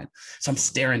straight line. So I'm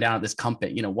staring down at this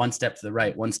compass, one step to the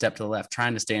right, one step to the left,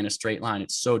 trying to stay in a straight line.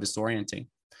 It's so disorienting.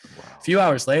 Wow. A few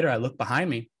hours later, I look behind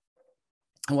me,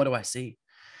 and what do I see?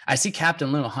 I see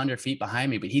Captain Lou 100 feet behind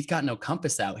me, but he's got no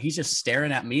compass out. He's just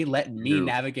staring at me, letting me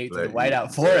navigate through the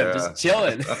whiteout for him, just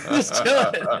chilling, just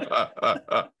chilling.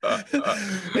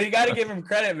 But you got to give him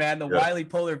credit, man. The wily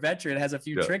polar veteran has a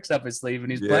few tricks up his sleeve,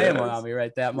 and he's playing one on me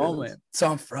right that moment. So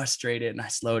I'm frustrated, and I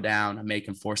slow down. I make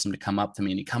him force him to come up to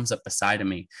me, and he comes up beside of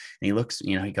me, and he looks,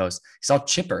 he goes, he's all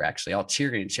chipper, actually, all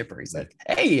cheery and chipper. He's like,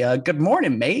 hey, good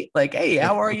morning, mate. Like, hey,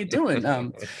 how are you doing?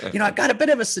 I got a bit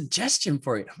of a suggestion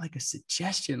for you. I'm like, a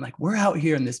suggestion? Like, we're out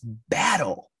here in this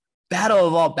battle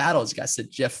of all battles. You got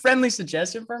a friendly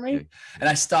suggestion for me? And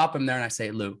I stop him there and I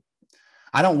say, Lou,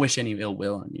 I don't wish any ill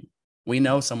will on you. We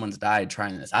know someone's died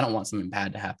trying this. I don't want something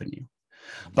bad to happen to you.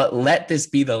 but let this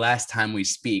be the last time we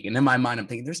speak. And in my mind, I'm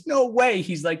thinking, there's no way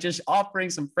he's like just offering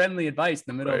some friendly advice in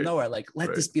the middle of nowhere. Like,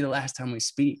 let this be the last time we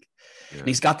speak. Yeah. And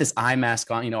he's got this eye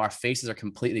mask on. You know, our faces are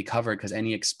completely covered because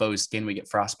any exposed skin, we get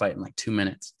frostbite in like 2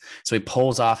 minutes. So he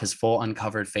pulls off his full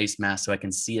uncovered face mask so I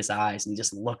can see his eyes. And he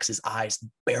just looks, his eyes,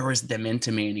 bears them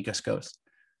into me. And he just goes,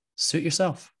 suit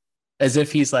yourself. As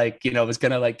if he's like, you know, was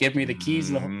going to like give me the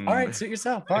keys. All right, suit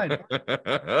yourself. Fine.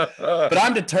 But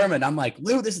I'm determined. I'm like,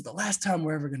 Lou, this is the last time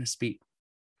we're ever going to speak.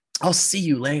 I'll see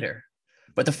you later.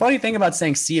 But the funny thing about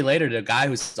saying see you later to a guy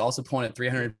who's also pulling a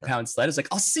 300-pound sled is like,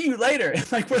 I'll see you later. And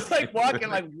like, we're like walking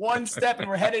like one step and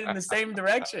we're headed in the same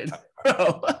direction,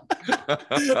 bro.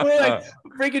 We're like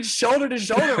freaking shoulder to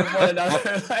shoulder with one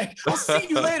another. Like, I'll see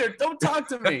you later. Don't talk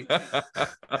to me.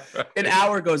 An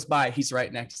hour goes by. He's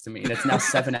right next to me. And it's now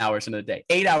 7 hours into the day.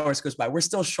 8 hours goes by. We're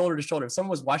still shoulder to shoulder. If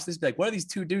someone was watching this, be like, what are these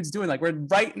two dudes doing? Like, we're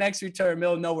right next to each other in the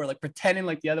middle of nowhere, like pretending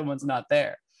like the other one's not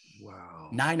there. Wow.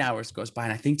 9 hours goes by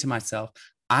and I think to myself,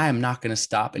 I am not going to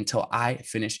stop until I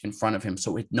finish in front of him.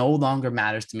 So it no longer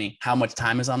matters to me how much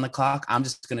time is on the clock. I'm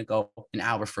just going to go an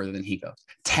hour further than he goes.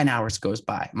 10 hours goes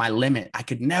by. My limit. I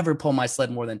could never pull my sled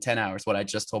more than 10 hours. What I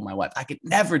just told my wife, I could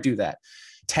never do that.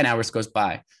 10 hours goes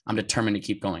by. I'm determined to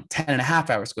keep going. 10 and a half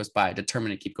hours goes by,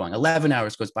 determined to keep going. 11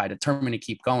 hours goes by, determined to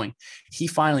keep going. He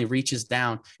finally reaches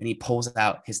down and he pulls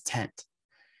out his tent.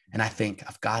 And I think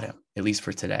I've got him, at least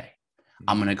for today.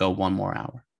 I'm going to go one more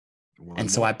hour.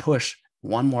 So I push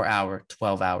 1 more hour,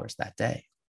 12 hours that day.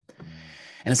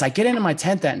 And as I get into my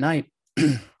tent that night,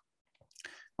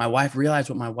 my wife realized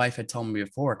what my wife had told me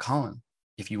before, Colin,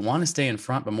 if you want to stay in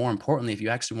front, but more importantly, if you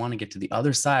actually want to get to the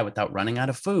other side without running out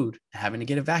of food, having to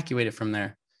get evacuated from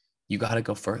there, you got to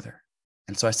go further.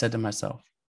 And so I said to myself,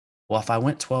 well, if I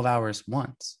went 12 hours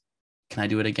once, can I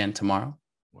do it again tomorrow?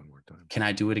 One more time. Can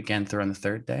I do it again on the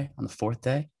third day, on the fourth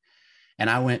day? And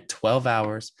I went 12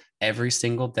 hours every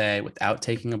single day without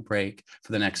taking a break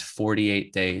for the next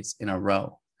 48 days in a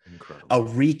row. Incredible. A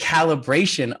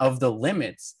recalibration of the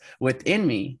limits within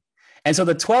me. And so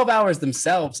the 12 hours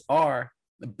themselves are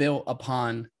built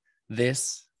upon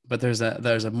this, but there's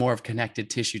a more of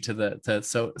connected tissue to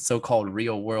the so-called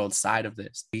real world side of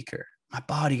this. Weaker. My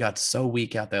body got so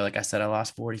weak out there. Like I said, I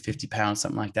lost 40, 50 pounds,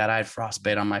 something like that. I had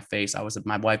frostbite on my face.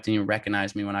 My wife didn't even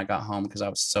recognize me when I got home because I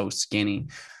was so skinny.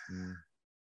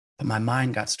 But my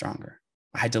mind got stronger.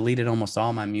 I deleted almost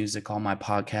all my music, all my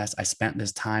podcasts. I spent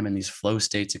this time in these flow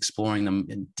states, exploring them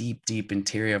in deep, deep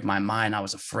interior of my mind. I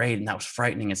was afraid, and that was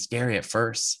frightening and scary at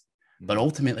first. But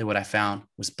ultimately what I found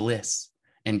was bliss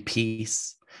and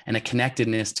peace and a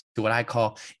connectedness to what I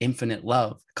call infinite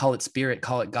love. Call it spirit,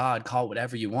 call it God, call it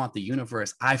whatever you want, the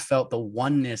universe. I felt the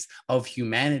oneness of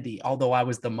humanity, although I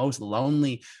was the most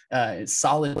lonely,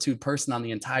 solitude person on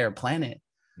the entire planet.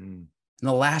 In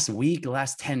the last week, the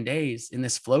last 10 days, in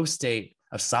this flow state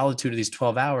of solitude of these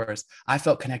 12 hours, I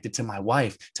felt connected to my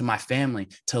wife, to my family,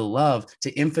 to love,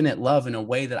 to infinite love in a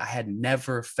way that I had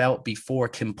never felt before,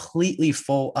 completely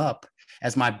full up.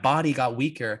 As my body got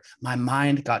weaker, my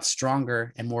mind got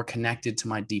stronger and more connected to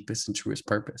my deepest and truest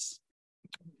purpose.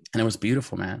 And it was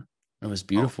beautiful, man. It was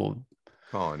beautiful.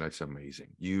 Colin, that's amazing.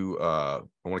 I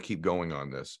want to keep going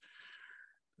on this.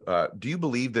 Do you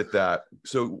believe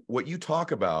so what you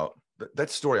talk about,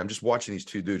 that story, I'm just watching these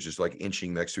two dudes just like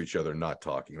inching next to each other, not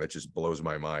talking. That just blows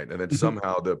my mind. And then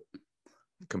somehow the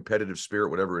competitive spirit,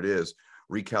 whatever it is,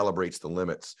 recalibrates the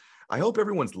limits. I hope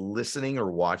everyone's listening or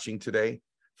watching today,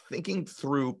 thinking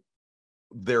through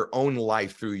their own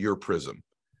life through your prism.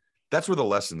 That's where the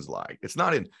lessons lie. It's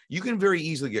not you can very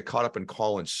easily get caught up in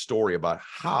Colin's story about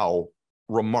how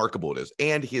remarkable it is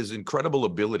and his incredible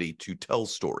ability to tell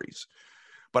stories.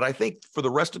 But I think for the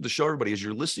rest of the show, everybody, as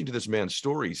you're listening to this man's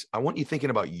stories, I want you thinking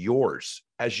about yours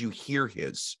as you hear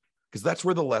his, because that's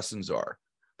where the lessons are.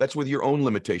 That's with your own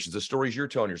limitations, the stories you're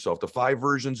telling yourself, the 5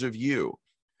 versions of you.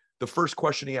 The first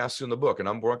question he asks in the book, and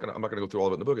I'm not going to go through all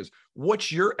of it in the book, is,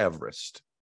 what's your Everest?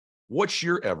 What's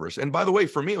your Everest? And by the way,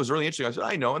 for me, it was really interesting. I said,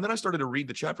 I know. And then I started to read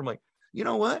the chapter. I'm like, you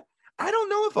know what? I don't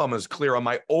know if I'm as clear on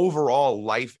my overall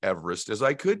life Everest as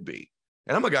I could be.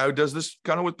 And I'm a guy who does this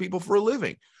kind of with people for a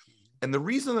living. And the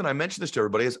reason that I mention this to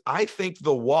everybody is I think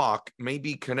the walk may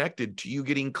be connected to you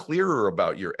getting clearer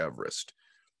about your Everest.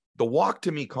 The walk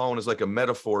to me, Colin, is like a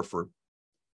metaphor for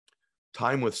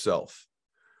time with self.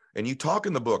 And you talk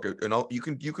in the book, and you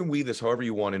can weave this however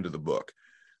you want into the book,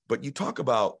 but you talk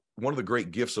about one of the great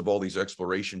gifts of all these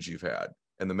explorations you've had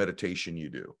and the meditation you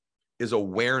do is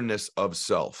awareness of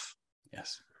self.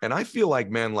 Yes. And I feel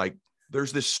like, man, like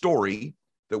there's this story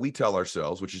that we tell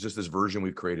ourselves, which is just this version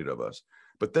we've created of us.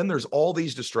 But then there's all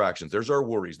these distractions. There's our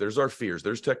worries, there's our fears,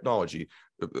 there's technology,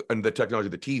 and the technology,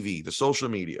 the TV, the social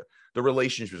media, the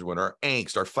relationships, our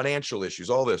angst, our financial issues,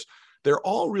 all this. They're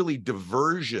all really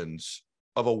diversions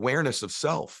of awareness of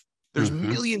self. There's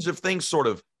millions of things sort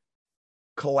of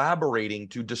collaborating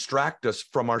to distract us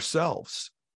from ourselves.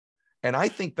 And I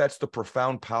think that's the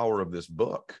profound power of this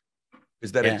book,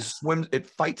 is that it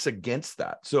fights against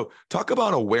that. So talk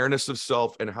about awareness of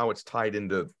self and how it's tied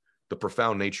into the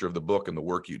profound nature of the book and the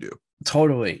work you do.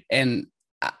 Totally. And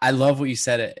I love what you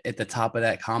said at the top of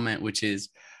that comment, which is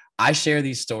I share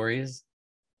these stories.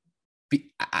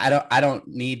 I don't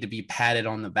need to be patted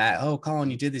on the back. Oh,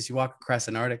 Colin, you did this. You walked across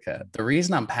Antarctica. The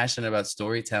reason I'm passionate about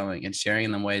storytelling and sharing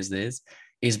in the ways this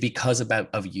is because of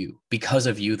you,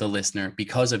 the listener,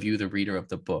 because of you, the reader of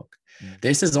the book.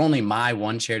 This is only my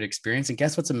one shared experience. And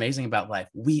guess what's amazing about life?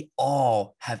 We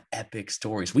all have epic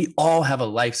stories. We all have a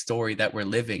life story that we're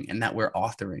living and that we're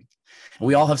authoring. And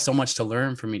we all have so much to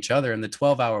learn from each other. And the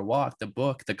 12-hour walk, the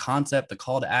book, the concept, the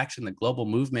call to action, the global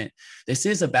movement, this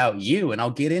is about you. And I'll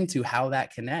get into how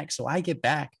that connects. So I get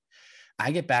back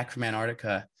from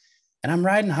Antarctica and I'm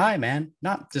riding high, man.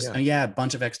 Not just, a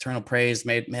bunch of external praise,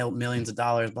 made millions of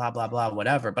dollars, blah, blah, blah,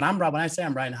 whatever. But when I say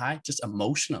I'm riding high, just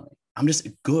emotionally, I'm just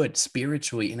good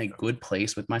spiritually in a good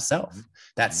place with myself.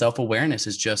 That self-awareness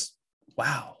is just,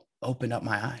 wow, opened up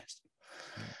my eyes.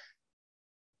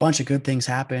 Bunch of good things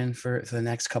happen for the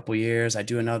next couple of years. I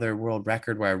do another world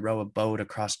record where I row a boat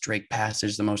across Drake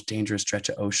Passage, the most dangerous stretch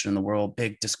of ocean in the world.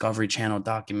 Big Discovery Channel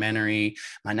documentary.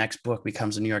 My next book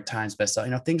becomes a New York Times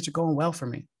bestseller. Things are going well for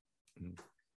me.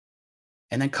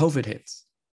 And then COVID hits.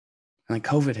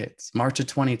 March of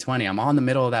 2020. I'm on the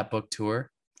middle of that book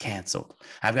tour. Canceled.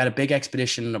 I've got a big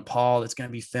expedition in Nepal that's going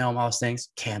to be filmed, all those things,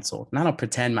 canceled. And I don't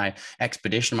pretend my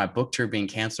expedition, my book tour being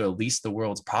canceled, at least the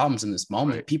world's problems in this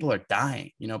moment. Right. People are dying,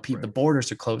 the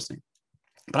borders are closing.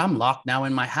 But I'm locked now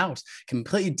in my house,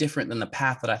 completely different than the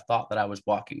path that I thought that I was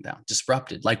walking down,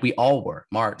 disrupted, like we all were,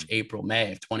 March, April,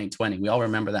 May of 2020. We all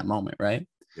remember that moment, right?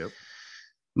 Yep.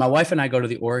 My wife and I go to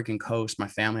the Oregon coast. My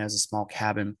family has a small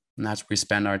cabin, and that's where we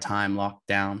spend our time locked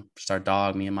down, just our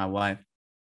dog, me and my wife.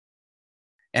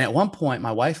 And at one point,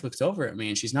 my wife looks over at me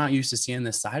and she's not used to seeing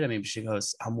this side of me, but she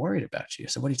goes, "I'm worried about you." I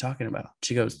said, "What are you talking about?"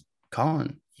 She goes,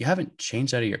 "Colin, you haven't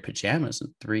changed out of your pajamas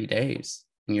in 3 days.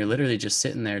 And you're literally just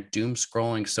sitting there doom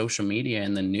scrolling social media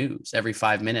and the news. Every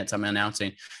 5 minutes, I'm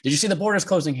announcing, did you see the borders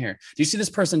closing here? Do you see this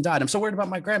person died? I'm so worried about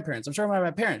my grandparents. I'm so worried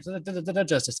about my parents."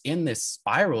 Just in this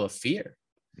spiral of fear.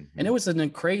 And it was a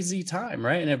crazy time,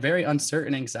 right? And a very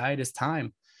uncertain, anxietous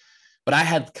time. But I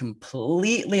had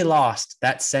completely lost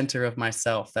that center of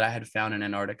myself that I had found in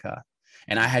Antarctica.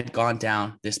 And I had gone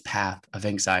down this path of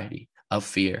anxiety, of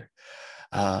fear,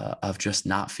 of just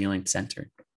not feeling centered.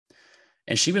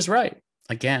 And she was right.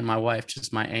 Again, my wife,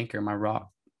 just my anchor, my rock.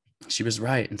 She was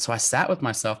right. And so I sat with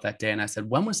myself that day and I said,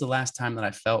 when was the last time that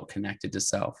I felt connected to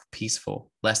self, peaceful,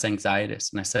 less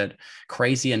anxietous? And I said,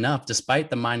 crazy enough,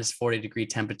 despite the minus 40-degree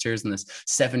temperatures and this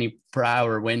 70 per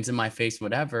hour winds in my face,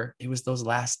 whatever, it was those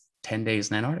last 10 days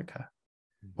in Antarctica.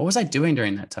 What was I doing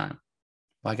during that time?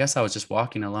 Well, I guess I was just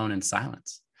walking alone in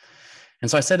silence. And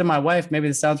so I said to my wife, maybe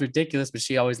this sounds ridiculous, but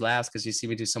she always laughs because you see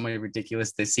me do so many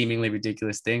seemingly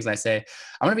ridiculous things. And I say,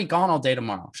 "I'm going to be gone all day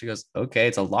tomorrow." She goes, "Okay,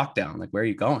 it's a lockdown. Like, where are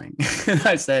you going?" And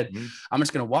I said, "I'm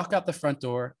just going to walk out the front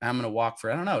door. And I'm going to walk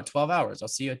for, 12 hours. I'll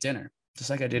see you at dinner."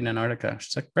 Just like I did in Antarctica.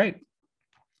 She's like, "Great."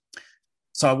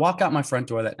 So I walk out my front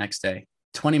door that next day.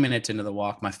 20 minutes into the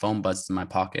walk, my phone buzzes in my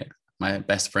pocket. My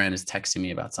best friend is texting me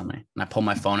about something. And I pull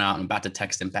my phone out and I'm about to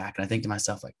text him back. And I think to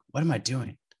myself, like, what am I doing?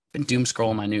 I've been doom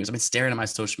scrolling my news. I've been staring at my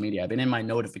social media. I've been in my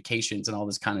notifications and all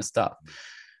this kind of stuff.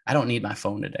 I don't need my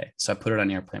phone today. So I put it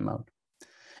on airplane mode.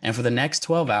 And for the next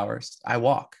 12 hours, I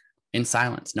walk in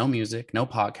silence, no music, no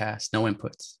podcasts, no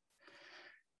inputs.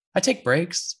 I take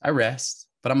breaks, I rest,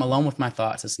 but I'm alone with my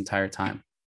thoughts this entire time.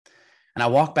 And I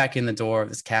walk back in the door of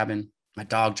this cabin. My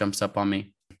dog jumps up on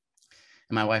me.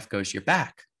 And my wife goes, "You're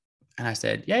back." And I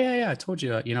said, yeah. I told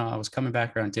you, I was coming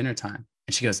back around dinner time.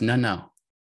 And she goes, no,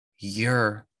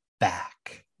 you're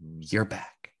back. You're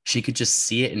back. She could just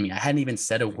see it in me. I hadn't even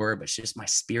said a word, but just my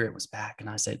spirit was back. And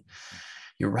I said,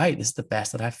 "You're right. This is the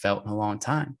best that I've felt in a long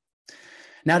time."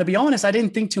 Now, to be honest, I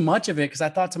didn't think too much of it because I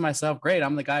thought to myself, great,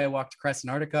 I'm the guy who walked across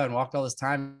Antarctica and walked all this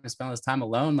time and spent all this time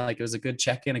alone. Like, it was a good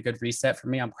check-in, a good reset for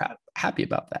me. I'm happy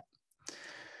about that.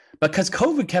 Because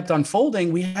COVID kept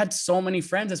unfolding, we had so many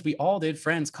friends, as we all did,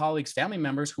 friends, colleagues, family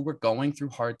members who were going through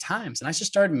hard times. And I just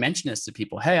started mentioning this to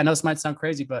people. Hey, I know this might sound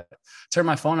crazy, but turn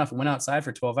my phone off and went outside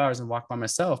for 12 hours and walked by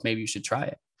myself. Maybe you should try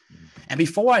it. And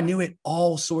before I knew it,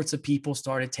 all sorts of people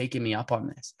started taking me up on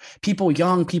this. People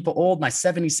young, people old, my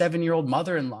 77-year-old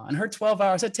mother-in-law and her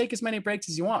 12-hour, I said, take as many breaks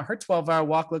as you want. Her 12-hour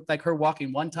walk looked like her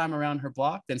walking one time around her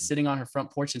block, then sitting on her front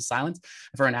porch in silence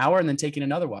for an hour and then taking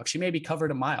another walk. She maybe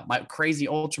covered a mile. My crazy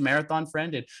ultra marathon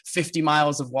friend did 50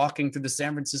 miles of walking through the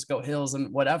San Francisco hills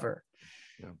and whatever.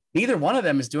 Yeah. Neither one of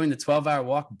them is doing the 12-hour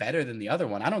walk better than the other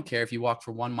one. I don't care if you walk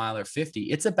for 1 mile or 50.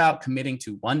 It's about committing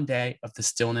to one day of the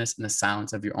stillness and the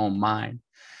silence of your own mind.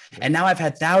 Yeah. And now I've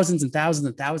had thousands and thousands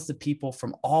and thousands of people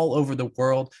from all over the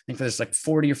world. I think there's like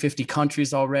 40 or 50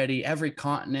 countries already, every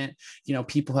continent,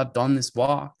 people have done this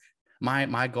walk.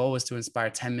 My goal is to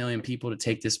inspire 10 million people to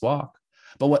take this walk.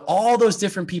 But what all those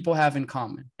different people have in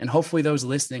common, and hopefully those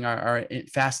listening are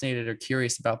fascinated or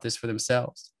curious about this for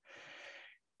themselves,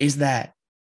 is that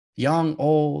young,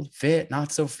 old, fit,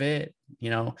 not so fit,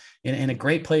 in a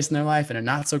great place in their life and a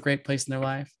not so great place in their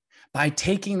life. By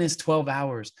taking this 12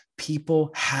 hours,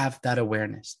 people have that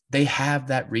awareness. They have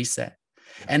that reset.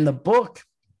 And the book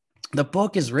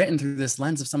is written through this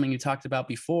lens of something you talked about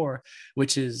before,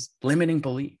 which is limiting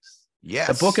beliefs. Yes.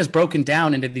 The book is broken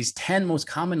down into these 10 most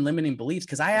common limiting beliefs.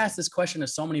 Because I asked this question to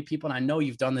so many people, and I know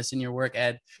you've done this in your work,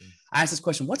 Ed. I asked this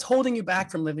question: what's holding you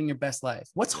back from living your best life?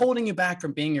 What's holding you back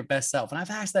from being your best self? And I've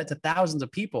asked that to thousands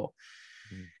of people.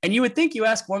 And you would think you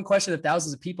ask one question to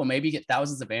thousands of people, maybe you get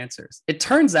thousands of answers. It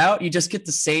turns out you just get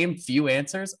the same few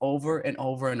answers over and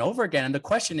over and over again. And the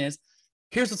question is,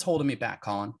 here's what's holding me back,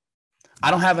 Colin.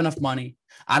 I don't have enough money.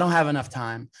 I don't have enough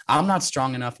time. I'm not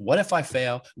strong enough. What if I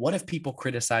fail? What if people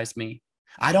criticize me?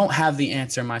 I don't have the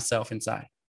answer myself inside.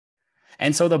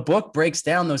 And so the book breaks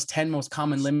down those 10 most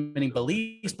common limiting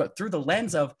beliefs, but through the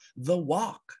lens of the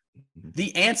walk.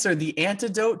 The answer, the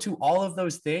antidote to all of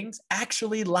those things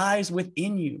actually lies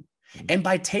within you. And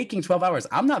by taking 12 hours,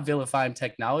 I'm not vilifying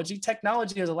technology.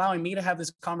 Technology is allowing me to have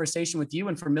this conversation with you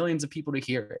and for millions of people to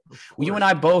hear it. You and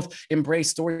I both embrace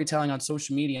storytelling on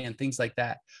social media and things like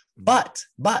that. But,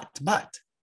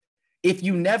 if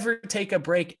you never take a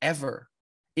break ever,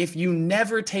 if you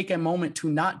never take a moment to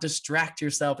not distract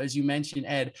yourself, as you mentioned,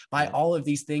 Ed, by all of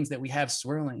these things that we have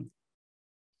swirling,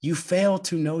 you fail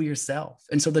to know yourself.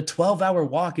 And so the 12-hour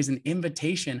walk is an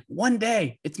invitation. One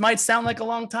day, it might sound like a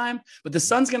long time, but the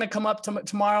sun's going to come up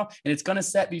tomorrow and it's going to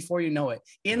set before you know it.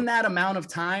 In that amount of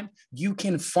time, you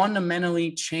can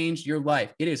fundamentally change your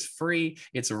life. It is free.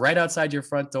 It's right outside your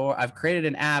front door. I've created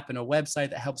an app and a website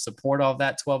that helps support all of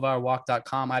that,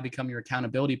 12hourwalk.com. I become your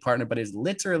accountability partner, but it's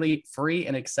literally free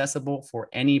and accessible for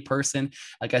any person.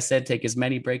 Like I said, take as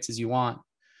many breaks as you want.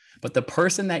 But the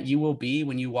person that you will be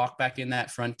when you walk back in that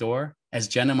front door, as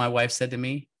Jenna, my wife, said to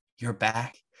me, you're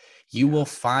back. You will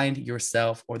find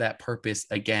yourself or that purpose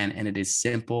again. And it is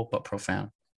simple but profound.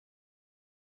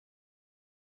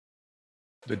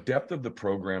 The depth of the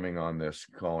programming on this,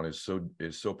 Colin,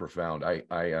 is so profound.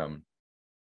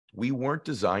 We weren't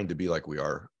designed to be like we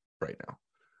are right now.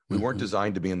 We weren't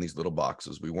designed to be in these little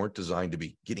boxes. We weren't designed to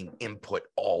be getting input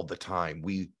all the time.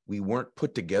 We weren't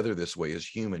put together this way as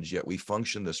humans, yet we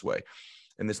function this way.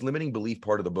 And this limiting belief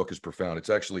part of the book is profound. It's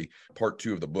actually part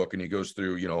 2 of the book. And he goes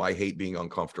through, I hate being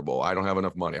uncomfortable. I don't have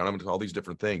enough money. I don't have all these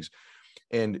different things.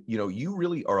 And,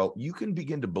 you can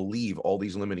begin to believe all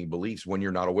these limiting beliefs when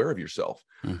you're not aware of yourself.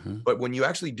 But when you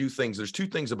actually do things, there's 2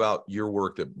 things about your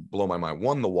work that blow my mind.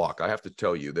 One, the walk. I have to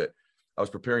tell you that I was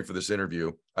preparing for this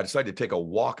interview. I decided to take a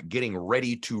walk, getting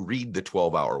ready to read the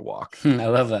 12-hour walk. I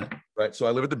love that. Right. So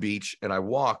I live at the beach and I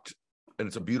walked, and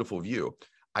it's a beautiful view.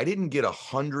 I didn't get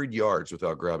 100 yards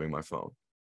without grabbing my phone.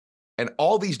 And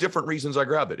all these different reasons I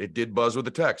grabbed it. It did buzz with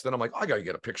the text. Then I'm like, I got to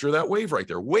get a picture of that wave right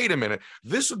there. Wait a minute.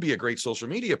 This would be a great social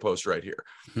media post right here.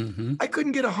 I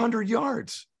couldn't get 100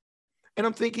 yards. And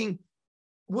I'm thinking,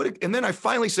 and then I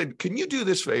finally said, can you do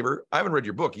this favor? I haven't read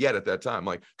your book yet at that time. I'm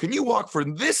like, can you walk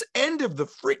from this end of the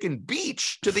freaking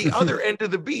beach to the other end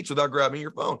of the beach without grabbing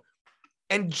your phone?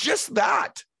 And just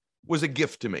that was a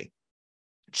gift to me.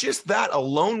 Just that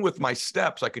alone with my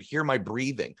steps, I could hear my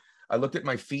breathing. I looked at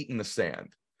my feet in the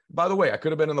sand. By the way, I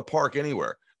could have been in the park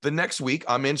anywhere. The next week,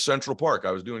 I'm in Central Park.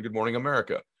 I was doing Good Morning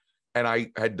America. And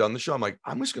I had done the show. I'm like,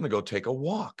 I'm just going to go take a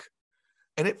walk.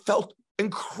 And it felt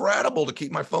incredible to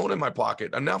keep my phone in my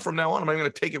pocket. And now from now on, I'm going to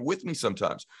take it with me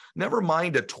sometimes. Never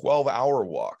mind a 12-hour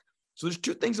walk. So there's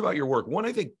 2 things about your work. One,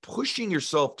 I think pushing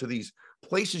yourself to these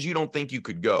places you don't think you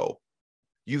could go.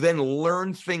 You then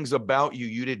learn things about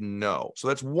you didn't know. So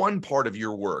that's one part of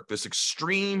your work, this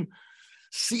extreme,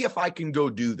 see if I can go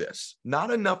do this.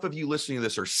 Not enough of you listening to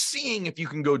this are seeing if you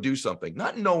can go do something,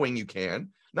 not knowing you can,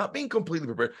 not being completely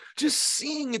prepared, just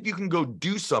seeing if you can go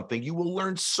do something. You will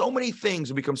learn so many things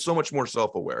and become so much more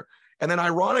self-aware. And then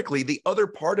ironically, the other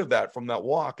part of that from that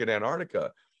walk in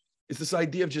Antarctica It's this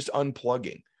idea of just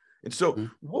unplugging. And so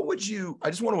what would you, I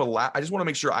just want to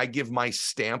make sure I give my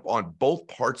stamp on both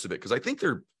parts of it, because I think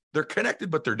they're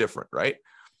connected, but they're different, right?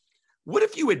 What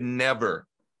if you had never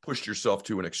pushed yourself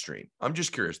to an extreme? I'm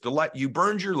just curious. You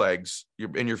burned your legs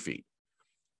and your feet.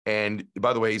 And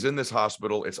by the way, he's in this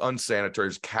hospital. It's unsanitary.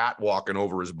 There's cat walking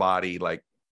over his body.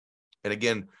 And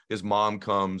again, his mom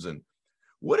comes. And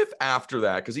what if after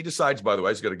that, because he decides, by the way,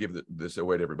 I just got to give this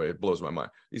away to everybody. It blows my mind.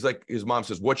 He's like, his mom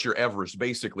says, "What's your Everest?"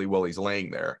 Basically, while he's laying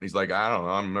there. And he's like, "I don't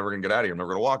know. I'm never going to get out of here. I'm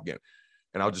never going to walk again."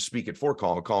 And I'll just speak it for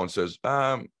Colin. Colin says,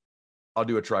 "I'll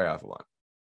do a triathlon."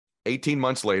 18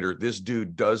 months later, this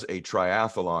dude does a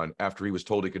triathlon after he was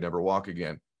told he could never walk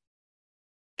again.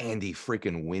 And he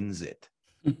freaking wins it.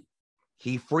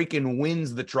 He freaking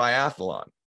wins the triathlon.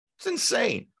 It's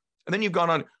insane. And then you've gone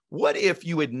on. What if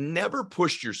you had never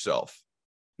pushed yourself,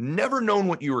 never known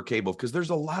what you were capable of? Because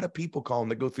there's a lot of people, Colin,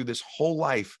 that go through this whole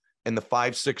life in the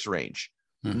 5-6 range,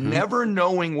 never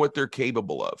knowing what they're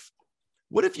capable of.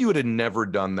 What if you had never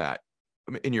done that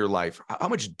in your life? How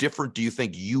much different do you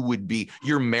think you would be?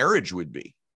 Your marriage would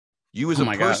be. You as a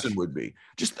person would be.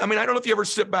 I don't know if you ever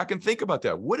sit back and think about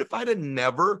that. What if I'd have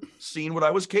never seen what I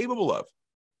was capable of?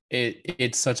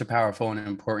 It's such a powerful and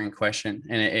important question.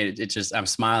 And it just, I'm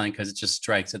smiling because it just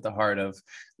strikes at the heart of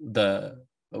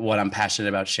what I'm passionate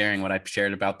about sharing, what I've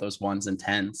shared about those 1s and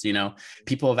 10s. You know,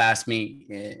 people have asked me,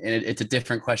 and it's a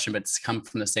different question, but it's come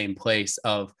from the same place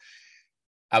of,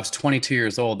 I was 22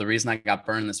 years old. The reason I got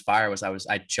burned in this fire was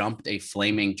I jumped a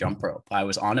flaming jump rope. I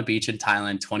was on a beach in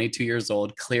Thailand, 22 years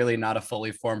old, clearly not a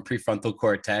fully formed prefrontal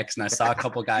cortex. And I saw a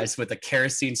couple guys with a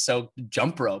kerosene soaked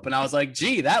jump rope. And I was like,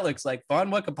 gee, that looks like fun.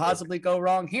 What could possibly go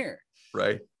wrong here?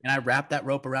 Right. And I wrapped that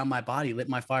rope around my body, lit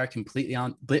my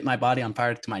body on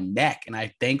fire to my neck. And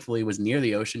I thankfully was near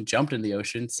the ocean, jumped in the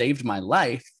ocean, saved my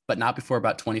life, but not before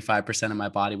about 25% of my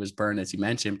body was burned, as you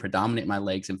mentioned, predominant my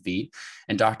legs and feet.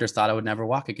 And doctors thought I would never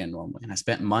walk again normally. And I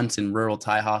spent months in rural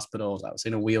Thai hospitals. I was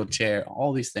in a wheelchair,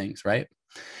 all these things, right?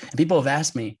 And people have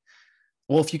asked me,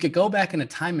 well, if you could go back in a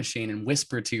time machine and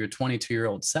whisper to your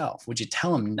 22-year-old self, would you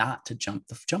tell him not to jump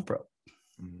the jump rope?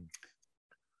 Mm-hmm.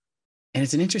 And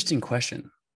it's an interesting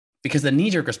question, because the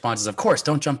knee-jerk response is, of course,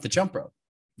 don't jump the jump rope.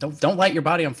 Don't light your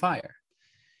body on fire.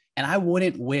 And I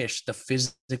wouldn't wish the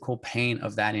physical pain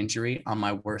of that injury on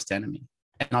my worst enemy.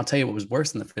 And I'll tell you what was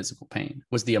worse than the physical pain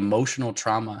was the emotional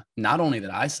trauma, not only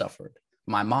that I suffered.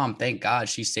 My mom, thank God,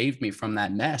 she saved me from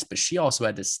that mess, but she also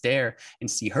had to stare and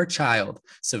see her child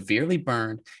severely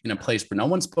burned in a place where no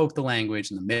one spoke the language,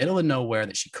 in the middle of nowhere,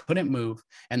 that she couldn't move,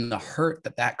 and the hurt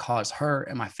that caused her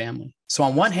and my family. So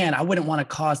on one hand, I wouldn't want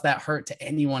to cause that hurt to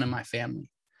anyone in my family.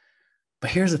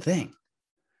 But here's the thing.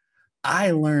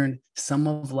 I learned some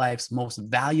of life's most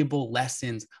valuable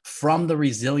lessons from the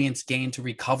resilience gained to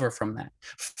recover from that,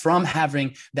 from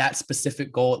having that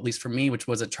specific goal, at least for me, which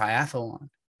was a triathlon.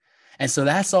 And so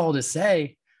that's all to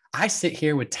say, I sit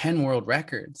here with 10 world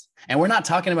records, and we're not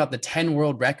talking about the 10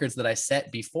 world records that I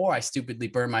set before I stupidly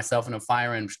burned myself in a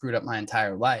fire and screwed up my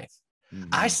entire life. Mm-hmm.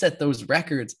 I set those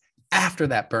records after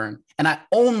that burn, and I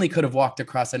only could have walked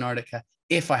across Antarctica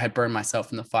if I had burned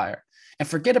myself in the fire. And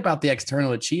forget about the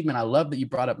external achievement. I love that you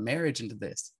brought up marriage into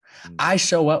this. Mm-hmm. I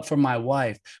show up for my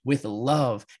wife with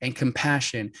love and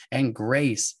compassion and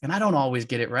grace, and I don't always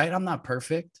get it right. I'm not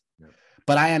perfect.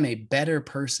 But I am a better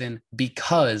person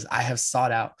because I have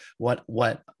sought out what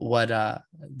the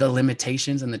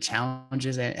limitations and the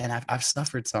challenges, and I've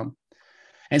suffered some.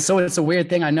 And so it's a weird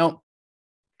thing. I know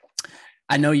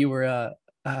you were,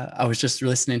 I was just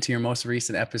listening to your most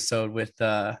recent episode with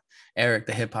Eric,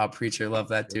 the hip hop preacher. Love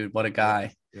that dude. What a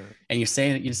guy. Yeah. And you're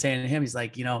saying to him, he's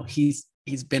like, he's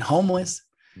been homeless.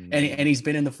 And he's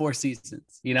been in the Four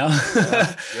Seasons,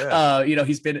 Yeah.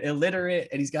 He's been illiterate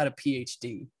and he's got a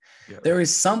PhD. Yeah. There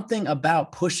is something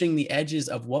about pushing the edges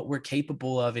of what we're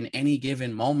capable of in any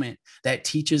given moment that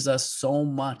teaches us so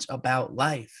much about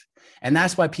life. And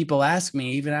that's why people ask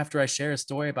me, even after I share a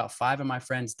story about 5 of my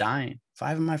friends dying,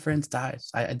 5 of my friends died.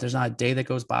 There's not a day that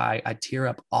goes by. I tear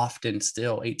up often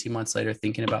still 18 months later,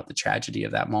 thinking about the tragedy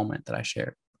of that moment that I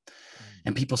shared.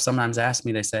 And people sometimes ask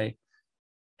me, they say,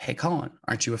 hey, Colin,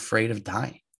 aren't you afraid of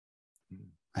dying?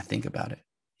 I think about it.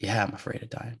 Yeah, I'm afraid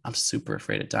of dying. I'm super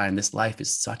afraid of dying. This life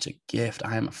is such a gift.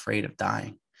 I am afraid of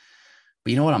dying. But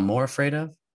you know what I'm more afraid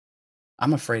of?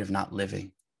 I'm afraid of not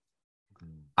living.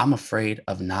 I'm afraid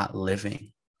of not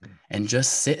living. And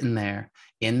just sitting there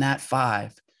in that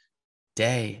 5,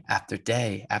 day after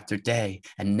day after day,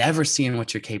 and never seeing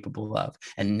what you're capable of,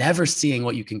 and never seeing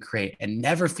what you can create, and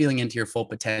never feeling into your full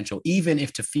potential, even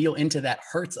if to feel into that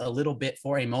hurts a little bit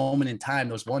for a moment in time,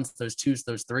 those 1s, those 2s,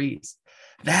 those 3s.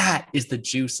 That is the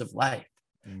juice of life.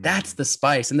 That's the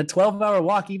spice. And the 12-hour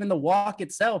walk, even the walk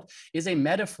itself, is a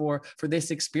metaphor for this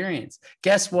experience.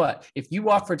 Guess what? If you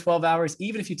walk for 12 hours,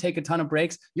 even if you take a ton of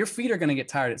breaks, your feet are going to get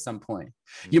tired at some point.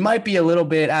 You might be a little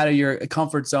bit out of your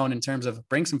comfort zone in terms of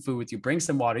bring some food with you, bring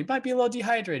some water. You might be a little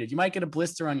dehydrated. You might get a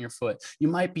blister on your foot. You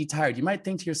might be tired. You might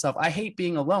think to yourself, I hate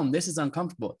being alone. This is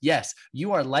uncomfortable. Yes,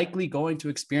 you are likely going to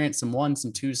experience some ones,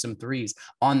 some twos, some threes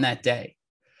on that day.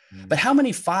 But how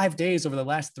many 5 days over the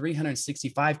last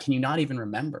 365 can you not even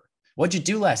remember? What'd you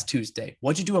do last Tuesday?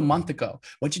 What'd you do a month ago?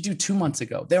 What'd you do 2 months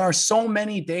ago? There are so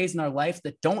many days in our life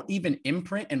that don't even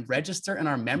imprint and register in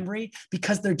our memory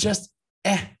because they're just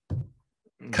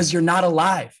because you're not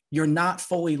alive. You're not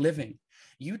fully living.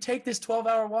 You take this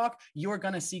 12-hour walk, you're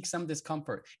going to seek some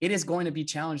discomfort. It is going to be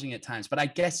challenging at times. But I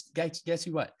guess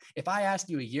you what? If I asked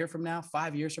you a year from now,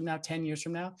 5 years from now, 10 years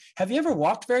from now, have you ever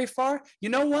walked very far? You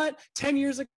know what? 10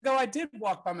 years ago, I did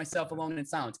walk by myself alone in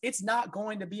silence. It's not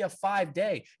going to be a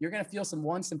 5-day. You're going to feel some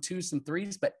ones, some twos, some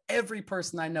threes. But every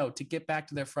person I know to get back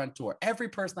to their front door, every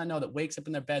person I know that wakes up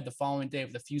in their bed the following day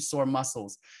with a few sore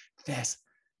muscles,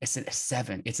 it's a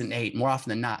 7, it's an 8, more often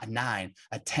than not, a 9,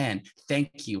 a 10.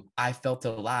 Thank you. I felt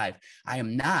alive. I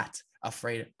am not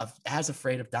afraid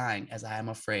of dying as I am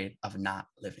afraid of not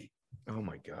living. Oh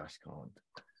my gosh, Colin.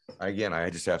 Again,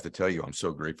 I just have to tell you, I'm so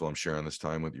grateful I'm sharing this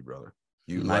time with you, brother.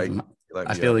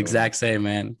 I feel the exact same,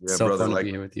 man. Yeah, so brother, fun to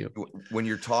be here with you. When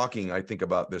you're talking, I think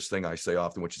about this thing I say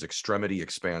often, which is extremity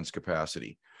expands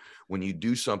capacity. When you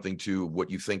do something to what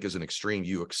you think is an extreme,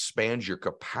 you expand your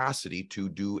capacity to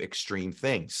do extreme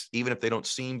things, even if they don't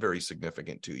seem very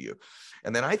significant to you.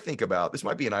 And then I think about, this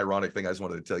might be an ironic thing I just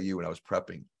wanted to tell you when I was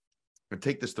prepping, and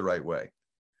take this the right way.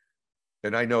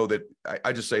 And I know that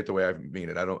I just say it the way I mean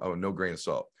it. I don't no grain of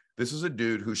salt. This is a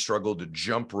dude who struggled to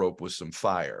jump rope with some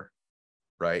fire,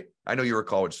 right? I know you're a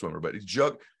college swimmer, but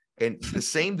and the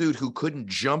same dude who couldn't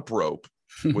jump rope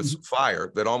with some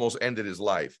fire that almost ended his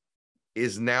life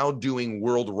is now doing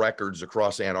world records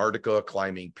across Antarctica,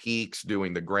 climbing peaks,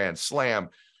 doing the Grand Slam.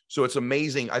 So it's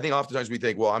amazing. I think oftentimes we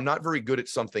think, well, I'm not very good at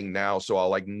something now, so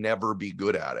I'll never be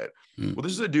good at it. Well,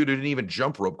 this is a dude who didn't even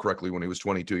jump rope correctly when he was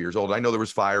 22 years old. I know there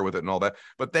was fire with it and all that,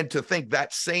 but then to think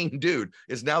that same dude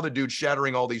is now the dude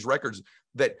shattering all these records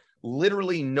that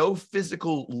literally no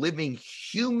physical living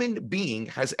human being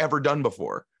has ever done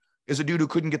before, is a dude who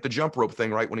couldn't get the jump rope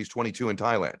thing right when he's 22 in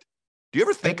Thailand. Do you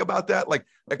ever think about that?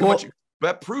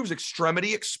 That proves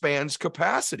extremity expands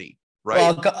capacity,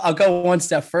 right? Well, I'll go one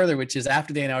step further, which is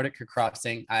after the Antarctica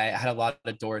crossing, I had a lot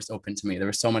of doors open to me. There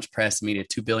was so much press, media,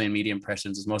 2 billion media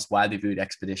impressions, was most widely viewed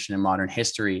expedition in modern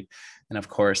history. And of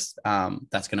course,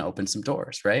 that's going to open some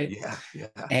doors, right? Yeah.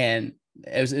 And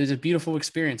it was a beautiful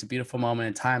experience, a beautiful moment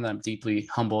in time that I'm deeply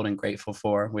humbled and grateful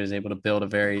for. We was able to build a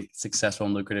very successful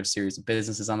and lucrative series of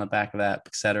businesses on the back of that,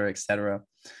 et cetera, et cetera.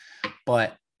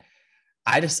 But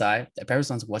I decide that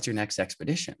Barry's, what's your next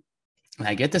expedition? And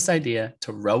I get this idea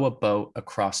to row a boat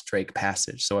across Drake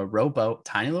Passage. So a rowboat,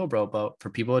 tiny little rowboat. For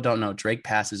people who don't know, Drake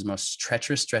Passage is the most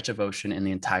treacherous stretch of ocean in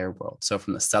the entire world. So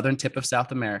from the southern tip of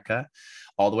South America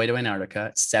all the way to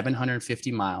Antarctica,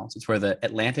 750 miles. It's where the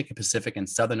Atlantic and Pacific and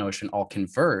Southern Ocean all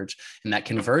converge. And that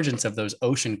convergence of those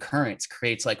ocean currents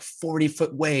creates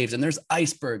 40-foot waves, and there's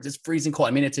icebergs. It's freezing cold.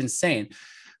 I mean, it's insane.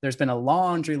 There's been a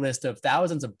laundry list of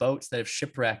thousands of boats that have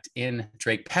shipwrecked in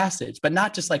Drake Passage, but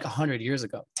not just 100 years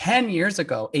ago. 10 years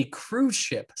ago, a cruise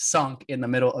ship sunk in the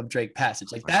middle of Drake Passage.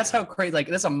 That's how crazy,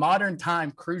 that's a modern time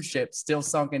cruise ship still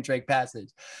sunk in Drake Passage.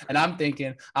 And I'm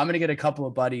thinking, I'm going to get a couple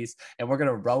of buddies and we're going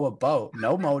to row a boat,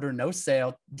 no motor, no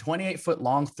sail, 28-foot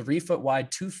long, 3-foot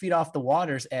wide, 2 feet off the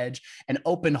water's edge, an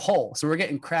open hull. So we're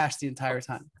getting crashed the entire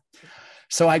time.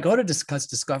 So I go to discuss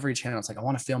Discovery Channel. It's I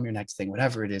want to film your next thing,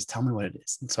 whatever it is. Tell me what it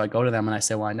is. And so I go to them and I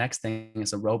say, well, our next thing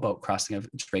is a rowboat crossing of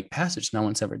Drake Passage. No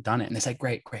one's ever done it. And they say,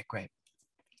 great.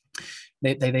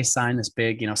 They sign this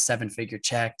big, 7-figure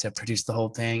check to produce the whole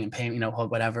thing and pay,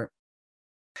 whatever.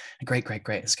 And great.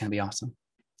 It's going to be awesome.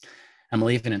 I'm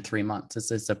leaving in 3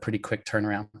 months. It's a pretty quick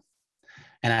turnaround.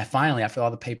 And I finally, after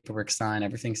all the paperwork signed,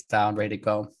 everything's down, ready to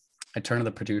go, I turn to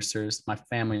the producers. My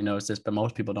family knows this, but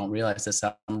most people don't realize this.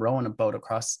 I'm rowing a boat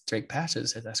across Drake Passage. I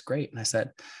said, that's great. And I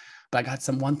said, but I got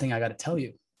one thing I got to tell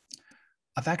you.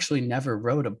 I've actually never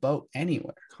rowed a boat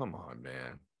anywhere. Come on,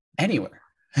 man. Anywhere.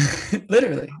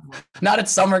 Literally, not at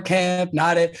summer camp,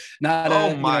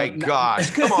 Oh my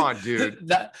gosh. Come on, dude.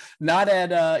 not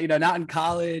at not in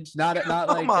college, not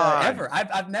Come like on. ever.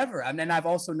 I've never. I mean, I've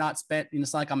also not spent,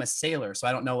 it's not like I'm a sailor, so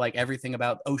I don't know like everything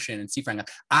about ocean and seafaring.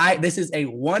 This is a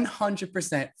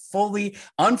 100% fully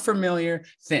unfamiliar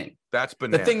thing. That's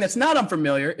bananas. The thing that's not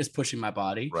unfamiliar is pushing my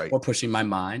body, right, or pushing my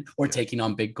mind, or taking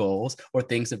on big goals or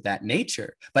things of that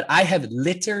nature. But I have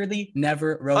literally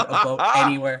never rowed a boat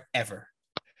anywhere ever.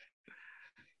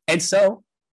 And so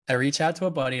I reached out to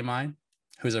a buddy of mine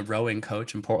who's a rowing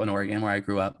coach in Portland, Oregon, where I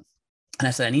grew up. And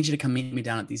I said, I need you to come meet me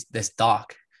down at this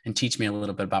dock and teach me a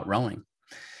little bit about rowing.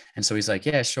 And so he's like,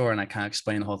 yeah, sure. And I kind of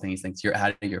explained the whole thing. He thinks, you're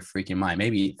out of your freaking mind.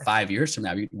 Maybe 5 years from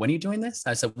now, when are you doing this?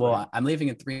 I said, well, I'm leaving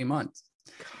in 3 months.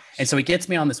 And so he gets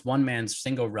me on this one man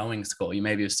single rowing school. You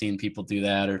maybe have seen people do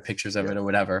that or pictures of it or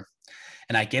whatever.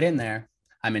 And I get in there,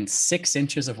 I'm in 6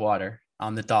 inches of water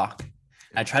on the dock.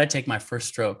 I try to take my first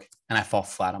stroke and I fall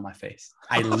flat on my face.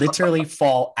 I literally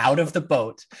fall out of the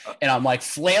boat and I'm like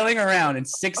flailing around in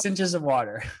 6 inches of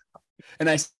water. And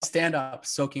I stand up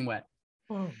soaking wet.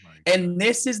 And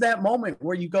this is that moment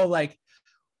where you go like,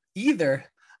 either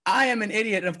I am an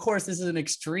idiot. And of course, this is an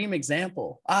extreme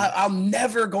example. I'm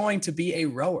never going to be a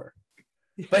rower.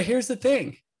 But here's the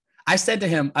thing. I said to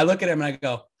him, I look at him and I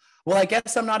go, well, I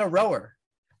guess I'm not a rower.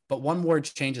 But one word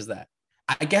changes that.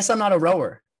 I guess I'm not a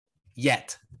rower.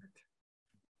 Yet.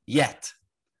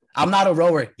 I'm not a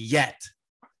rower yet.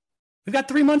 We've got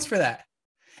 3 months for that.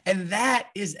 And that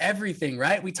is everything,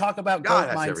 right? We talk about growth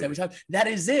mindset. That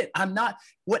is it. I'm not,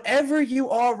 whatever you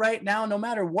are right now, no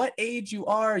matter what age you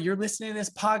are, you're listening to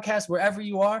this podcast, wherever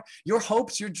you are, your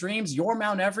hopes, your dreams, your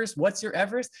Mount Everest, what's your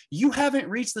Everest? You haven't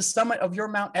reached the summit of your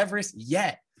Mount Everest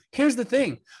yet. Here's the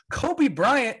thing. Kobe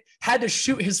Bryant had to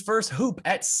shoot his first hoop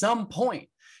at some point.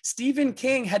 Stephen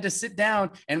King had to sit down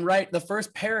and write the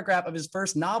first paragraph of his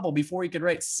first novel before he could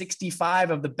write 65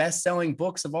 of the best-selling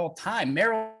books of all time.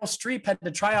 Meryl Streep had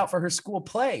to try out for her school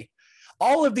play.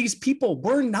 All of these people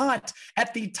were not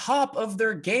at the top of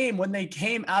their game when they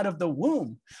came out of the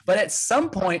womb. But at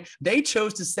some point, they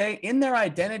chose to say in their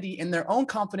identity, in their own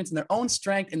confidence, in their own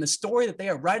strength, in the story that they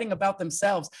are writing about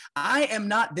themselves, I am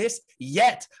not this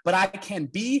yet, but I can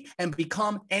be and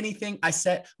become anything I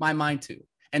set my mind to.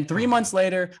 And 3 months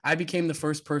later, I became the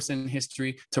first person in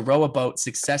history to row a boat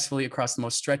successfully across the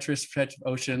most treacherous stretch of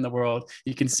ocean in the world.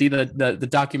 You can see the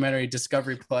documentary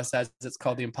Discovery Plus, as it's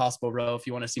called, The Impossible Row, if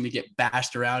you want to see me get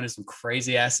bashed around in some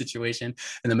crazy ass situation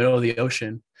in the middle of the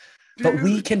ocean. Dude, but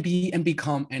we can be and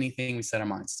become anything we set our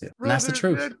minds to. And that's the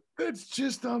truth. That's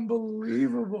just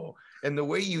unbelievable. And the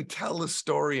way you tell the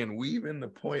story and weave in the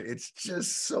point, it's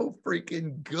just so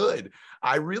freaking good.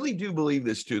 I really do believe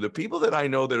this too. The people that I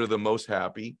know that are the most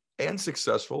happy and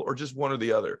successful, or just one or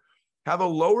the other, have a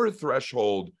lower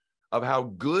threshold of how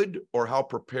good or how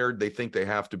prepared they think they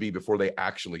have to be before they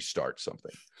actually start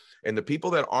something. And the people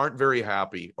that aren't very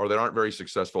happy or that aren't very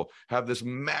successful have this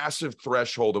massive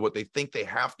threshold of what they think they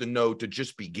have to know to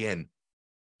just begin.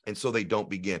 And so they don't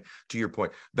begin, to your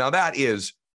point. Now that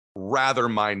is rather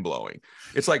mind-blowing.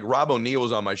 It's like Rob O'Neill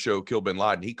was on my show, Kill Bin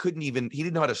Laden. He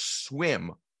didn't know how to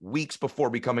swim weeks before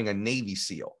becoming a Navy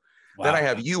SEAL. Wow. Then I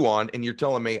have you on and you're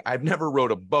telling me I've never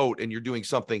rowed a boat and you're doing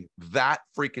something that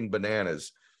freaking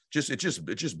bananas. It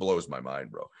just blows my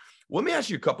mind, bro. Let me ask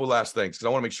you a couple last things, because I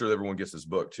want to make sure that everyone gets this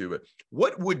book too. But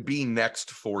what would be next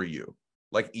for you?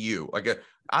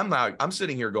 I'm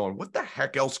sitting here going, what the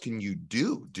heck else can you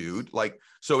do, dude? Like,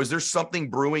 so is there something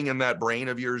brewing in that brain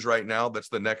of yours right now that's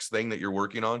the next thing that you're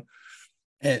working on?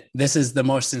 This is the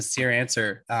most sincere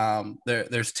answer.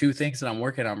 There's 2 things that I'm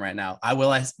working on right now. Will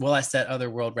I set other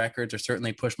world records or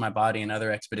certainly push my body in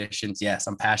other expeditions? Yes,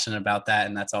 I'm passionate about that,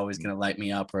 and that's always going to light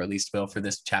me up, or at least will for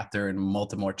this chapter and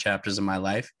multiple more chapters of my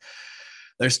life.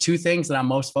 There's 2 things that I'm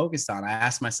most focused on. I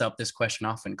ask myself this question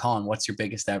often, Colin, what's your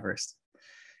biggest Everest?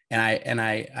 And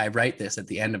I write this at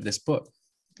the end of this book.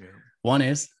 Yeah. One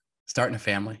is starting a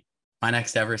family. My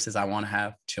next Everest is I want to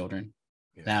have children.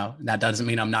 Yeah. Now, that doesn't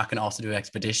mean I'm not going to also do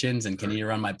expeditions and continue to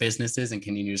run my businesses and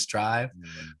continue to strive.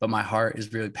 Mm-hmm. But my heart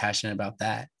is really passionate about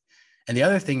that. And the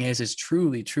other thing is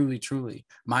truly, truly, truly,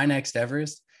 my next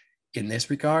Everest in this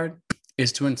regard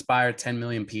is to inspire 10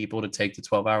 million people to take the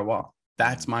 12-hour walk.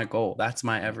 That's my goal. That's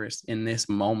my Everest in this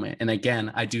moment. And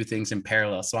again, I do things in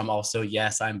parallel. So I'm also,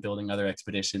 yes, I'm building other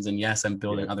expeditions, and yes, I'm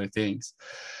building other things,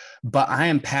 but I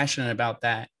am passionate about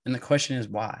that. And the question is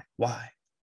why?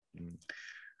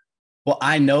 Well,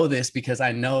 I know this because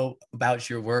I know about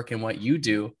your work and what you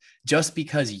do. Just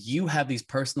because you have these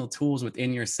personal tools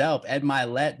within yourself, Ed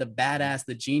Milet, the badass,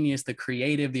 the genius, the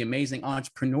creative, the amazing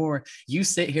entrepreneur, you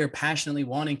sit here passionately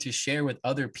wanting to share with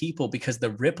other people because the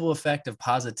ripple effect of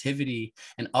positivity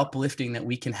and uplifting that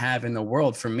we can have in the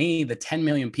world. For me, the 10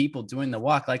 million people doing the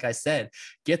walk, like I said,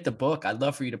 get the book. I'd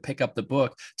love for you to pick up the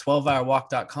book,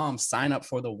 12hourwalk.com, sign up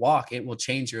for the walk. It will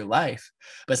change your life.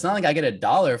 But it's not like I get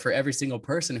 $1 for every single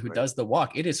person who does the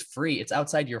walk. It is free. It's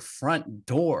outside your front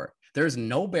door. There's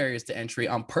no barriers to entry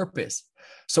on purpose.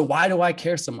 So why do I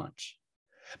care so much?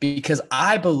 Because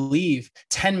I believe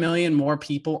 10 million more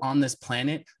people on this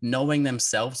planet knowing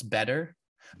themselves better,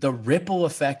 the ripple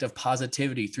effect of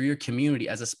positivity through your community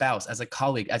as a spouse, as a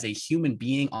colleague, as a human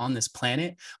being on this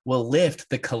planet will lift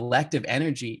the collective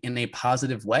energy in a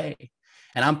positive way.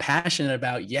 And I'm passionate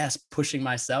about, yes, pushing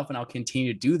myself, and I'll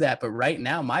continue to do that. But right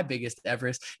now, my biggest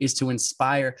Everest is to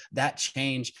inspire that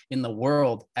change in the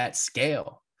world at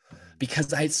scale.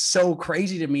 Because it's so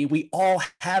crazy to me. We all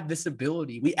have this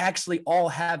ability. We actually all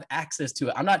have access to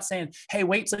it. I'm not saying, hey,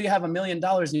 wait till you have $1 million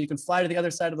and you can fly to the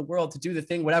other side of the world to do the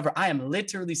thing, whatever. I am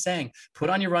literally saying, put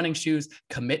on your running shoes,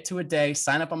 commit to a day,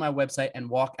 sign up on my website, and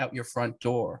walk out your front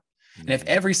door. And if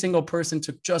every single person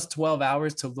took just 12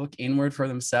 hours to look inward for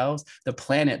themselves, the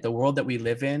planet, the world that we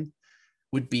live in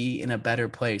would be in a better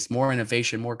place. More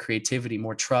innovation, more creativity,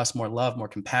 more trust, more love, more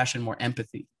compassion, more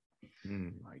empathy.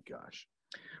 My gosh.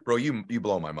 Bro, you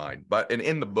blow my mind. But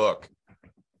in the book,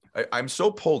 I'm so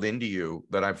pulled into you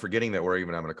that I'm forgetting that we're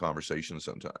even having a conversation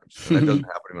sometimes. And that doesn't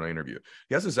happen in an interview.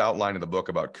 He has this outline in the book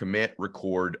about commit,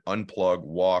 record, unplug,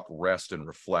 walk, rest, and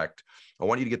reflect. I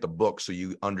want you to get the book so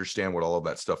you understand what all of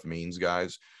that stuff means,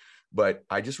 guys. But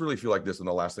I just really feel like this, and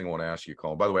the last thing I want to ask you,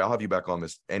 Colin, by the way, I'll have you back on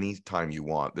this anytime you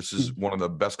want. This is one of the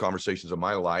best conversations of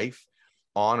my life,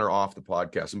 on or off the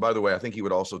podcast. And by the way, I think he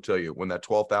would also tell you when that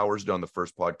 12th hour is done, the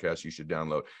first podcast you should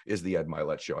download is the Ed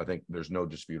Milet Show. I think there's no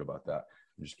dispute about that.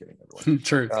 I'm just kidding, everyone.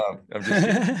 True. I'm just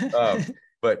kidding.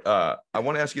 But I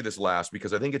want to ask you this last,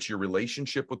 because I think it's your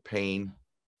relationship with pain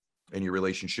and your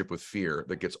relationship with fear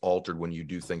that gets altered when you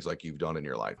do things like you've done in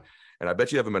your life. And I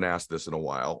bet you haven't been asked this in a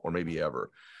while, or maybe ever.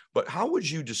 But how would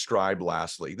you describe,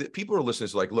 lastly, that people are listening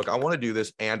to, like, look, I want to do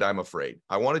this and I'm afraid.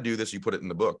 I want to do this. You put it in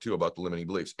the book too about the limiting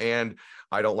beliefs. And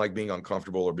I don't like being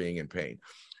uncomfortable or being in pain.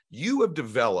 You have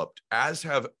developed, as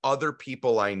have other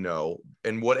people I know,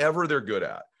 and whatever they're good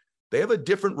at, they have a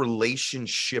different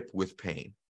relationship with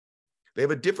pain. They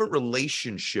have a different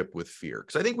relationship with fear.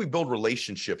 Because I think we build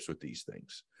relationships with these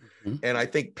things. And I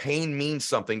think pain means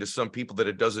something to some people that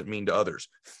it doesn't mean to others.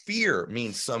 Fear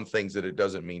means some things that it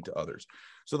doesn't mean to others.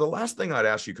 So the last thing I'd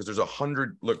ask you, because there's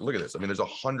 100, look at this. I mean, there's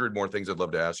 100 more things I'd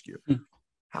love to ask you.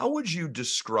 How would you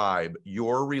describe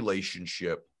your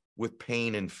relationship with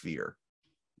pain and fear,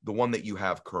 the one that you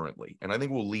have currently? And I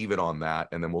think we'll leave it on that,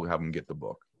 and then we'll have them get the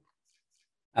book.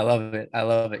 I love it. I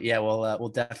love it. Yeah, we'll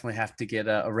definitely have to get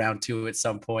a round two at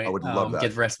some point. I would love that.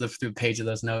 Get the rest of the page of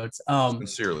those notes.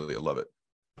 Sincerely, I love it.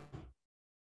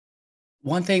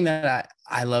 One thing that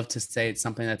I love to say, it's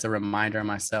something that's a reminder of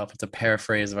myself. It's a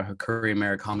paraphrase of a Hakuri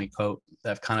Murakami quote that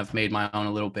I've kind of made my own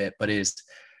a little bit, but is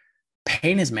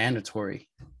pain is mandatory.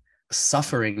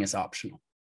 Suffering is optional.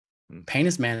 Pain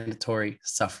is mandatory.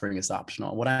 Suffering is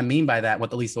optional. What I mean by that,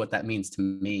 at least what that means to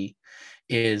me,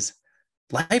 is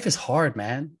life is hard,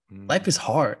 man. Life is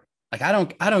hard. Like,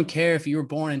 I don't care if you were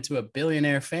born into a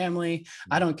billionaire family.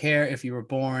 I don't care if you were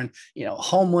born,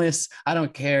 homeless. I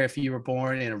don't care if you were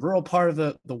born in a rural part of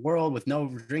the world with no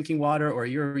drinking water, or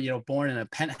you're, born in a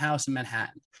penthouse in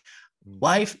Manhattan.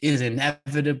 Life is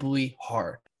inevitably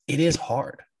hard. It is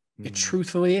hard. It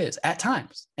truthfully is at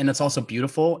times. And it's also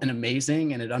beautiful and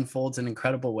amazing, and it unfolds in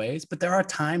incredible ways. But there are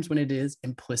times when it is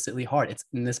implicitly hard. It's,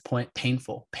 in this point,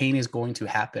 painful. Pain is going to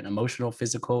happen, emotional,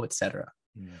 physical, etc.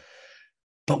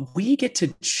 But we get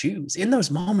to choose. In those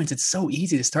moments, it's so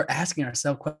easy to start asking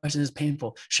ourselves questions. Is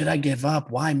painful. Should I give up?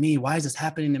 Why me? Why is this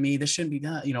happening to me? This shouldn't be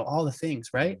done. All the things,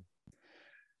 right?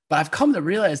 But I've come to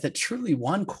realize that truly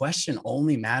one question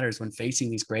only matters when facing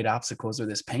these great obstacles or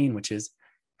this pain, which is,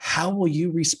 how will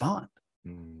you respond?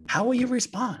 How will you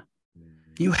respond?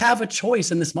 You have a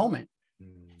choice in this moment.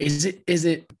 Is it,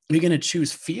 are you going to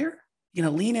choose fear? You're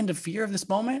going to lean into fear of this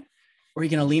moment, or are you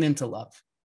going to lean into love?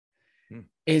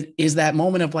 Is that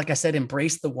moment of, like I said,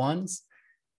 embrace the ones?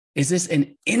 Is this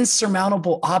an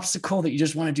insurmountable obstacle that you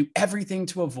just want to do everything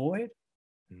to avoid?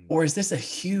 Or is this a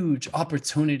huge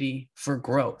opportunity for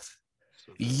growth?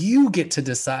 You get to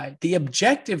decide. The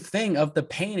objective thing of the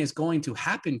pain is going to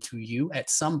happen to you at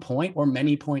some point or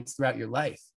many points throughout your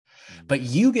life. But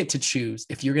you get to choose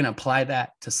if you're going to apply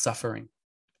that to suffering.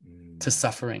 to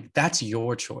suffering. That's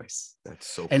your choice. That's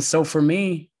so. And so for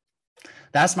me,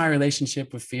 that's my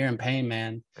relationship with fear and pain,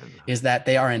 man, is that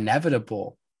they are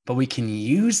inevitable, but we can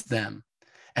use them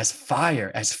as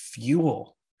fire, as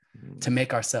fuel to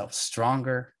make ourselves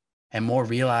stronger and more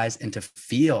realized and to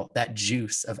feel that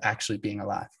juice of actually being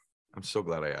alive. I'm so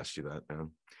glad I asked you that,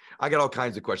 man. I got all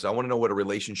kinds of questions. I want to know what a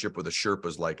relationship with a Sherpa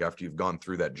is like after you've gone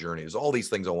through that journey. There's all these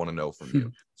things I want to know from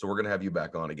you. So we're going to have you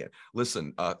back on again.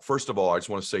 Listen, first of all, I just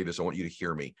want to say this. I want you to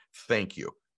hear me. Thank you.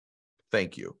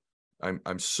 Thank you.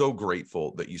 I'm so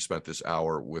grateful that you spent this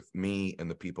hour with me and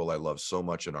the people I love so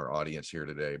much in our audience here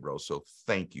today, bro. So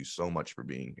thank you so much for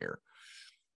being here.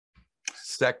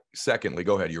 Secondly,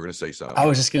 go ahead. You were going to say something. I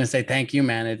was just going to say thank you,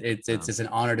 man. It's an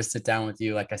honor to sit down with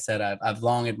you. Like I said, I've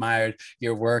long admired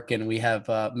your work, and we have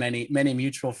many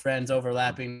mutual friends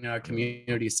overlapping in our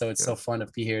community. So it's so fun to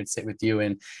be here and sit with you,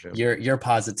 and your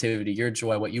positivity, your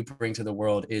joy, what you bring to the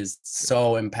world is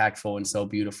so impactful and so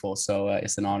beautiful. So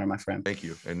it's an honor, my friend. Thank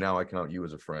you. And now I count you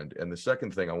as a friend. And the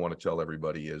second thing I want to tell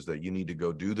everybody is that you need to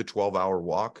go do the 12-hour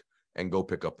walk and go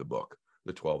pick up the book,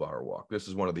 The 12-Hour Walk. This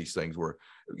is one of these things where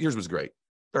yours was great.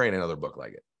 There ain't another book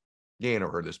like it. You ain't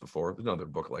never heard this before. There's another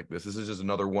book like this. This is just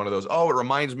another one of those, oh, it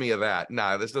reminds me of that.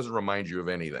 Nah, this doesn't remind you of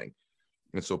anything.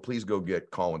 And so please go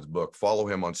get Colin's book. Follow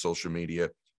him on social media.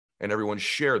 And everyone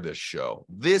share this show.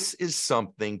 This is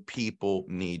something people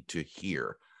need to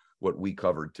hear, what we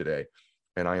covered today.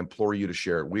 And I implore you to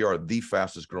share it. We are the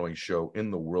fastest growing show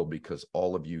in the world because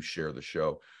all of you share the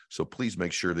show. So please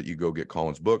make sure that you go get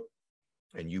Colin's book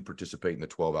and you participate in the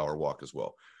 12-hour walk as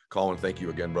well. Colin, thank you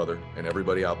again, brother. And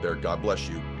everybody out there, God bless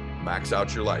you. Max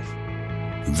out your life.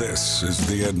 This is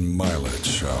the Ed Milet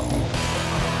Show.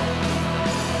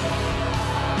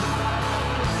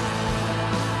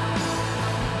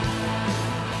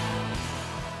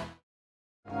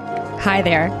 Hi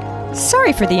there.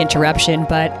 Sorry for the interruption,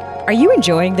 but are you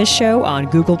enjoying this show on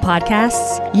Google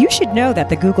Podcasts? You should know that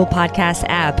the Google Podcasts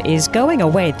app is going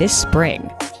away this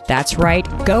spring. That's right,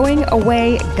 going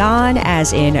away, gone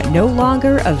as in no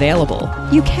longer available.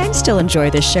 You can still enjoy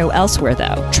this show elsewhere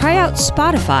though. Try out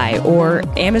Spotify or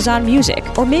Amazon Music,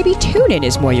 or maybe TuneIn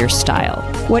is more your style.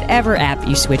 Whatever app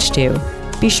you switch to,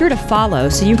 be sure to follow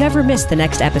so you never miss the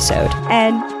next episode.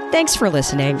 And thanks for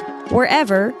listening,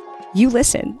 wherever you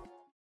listen.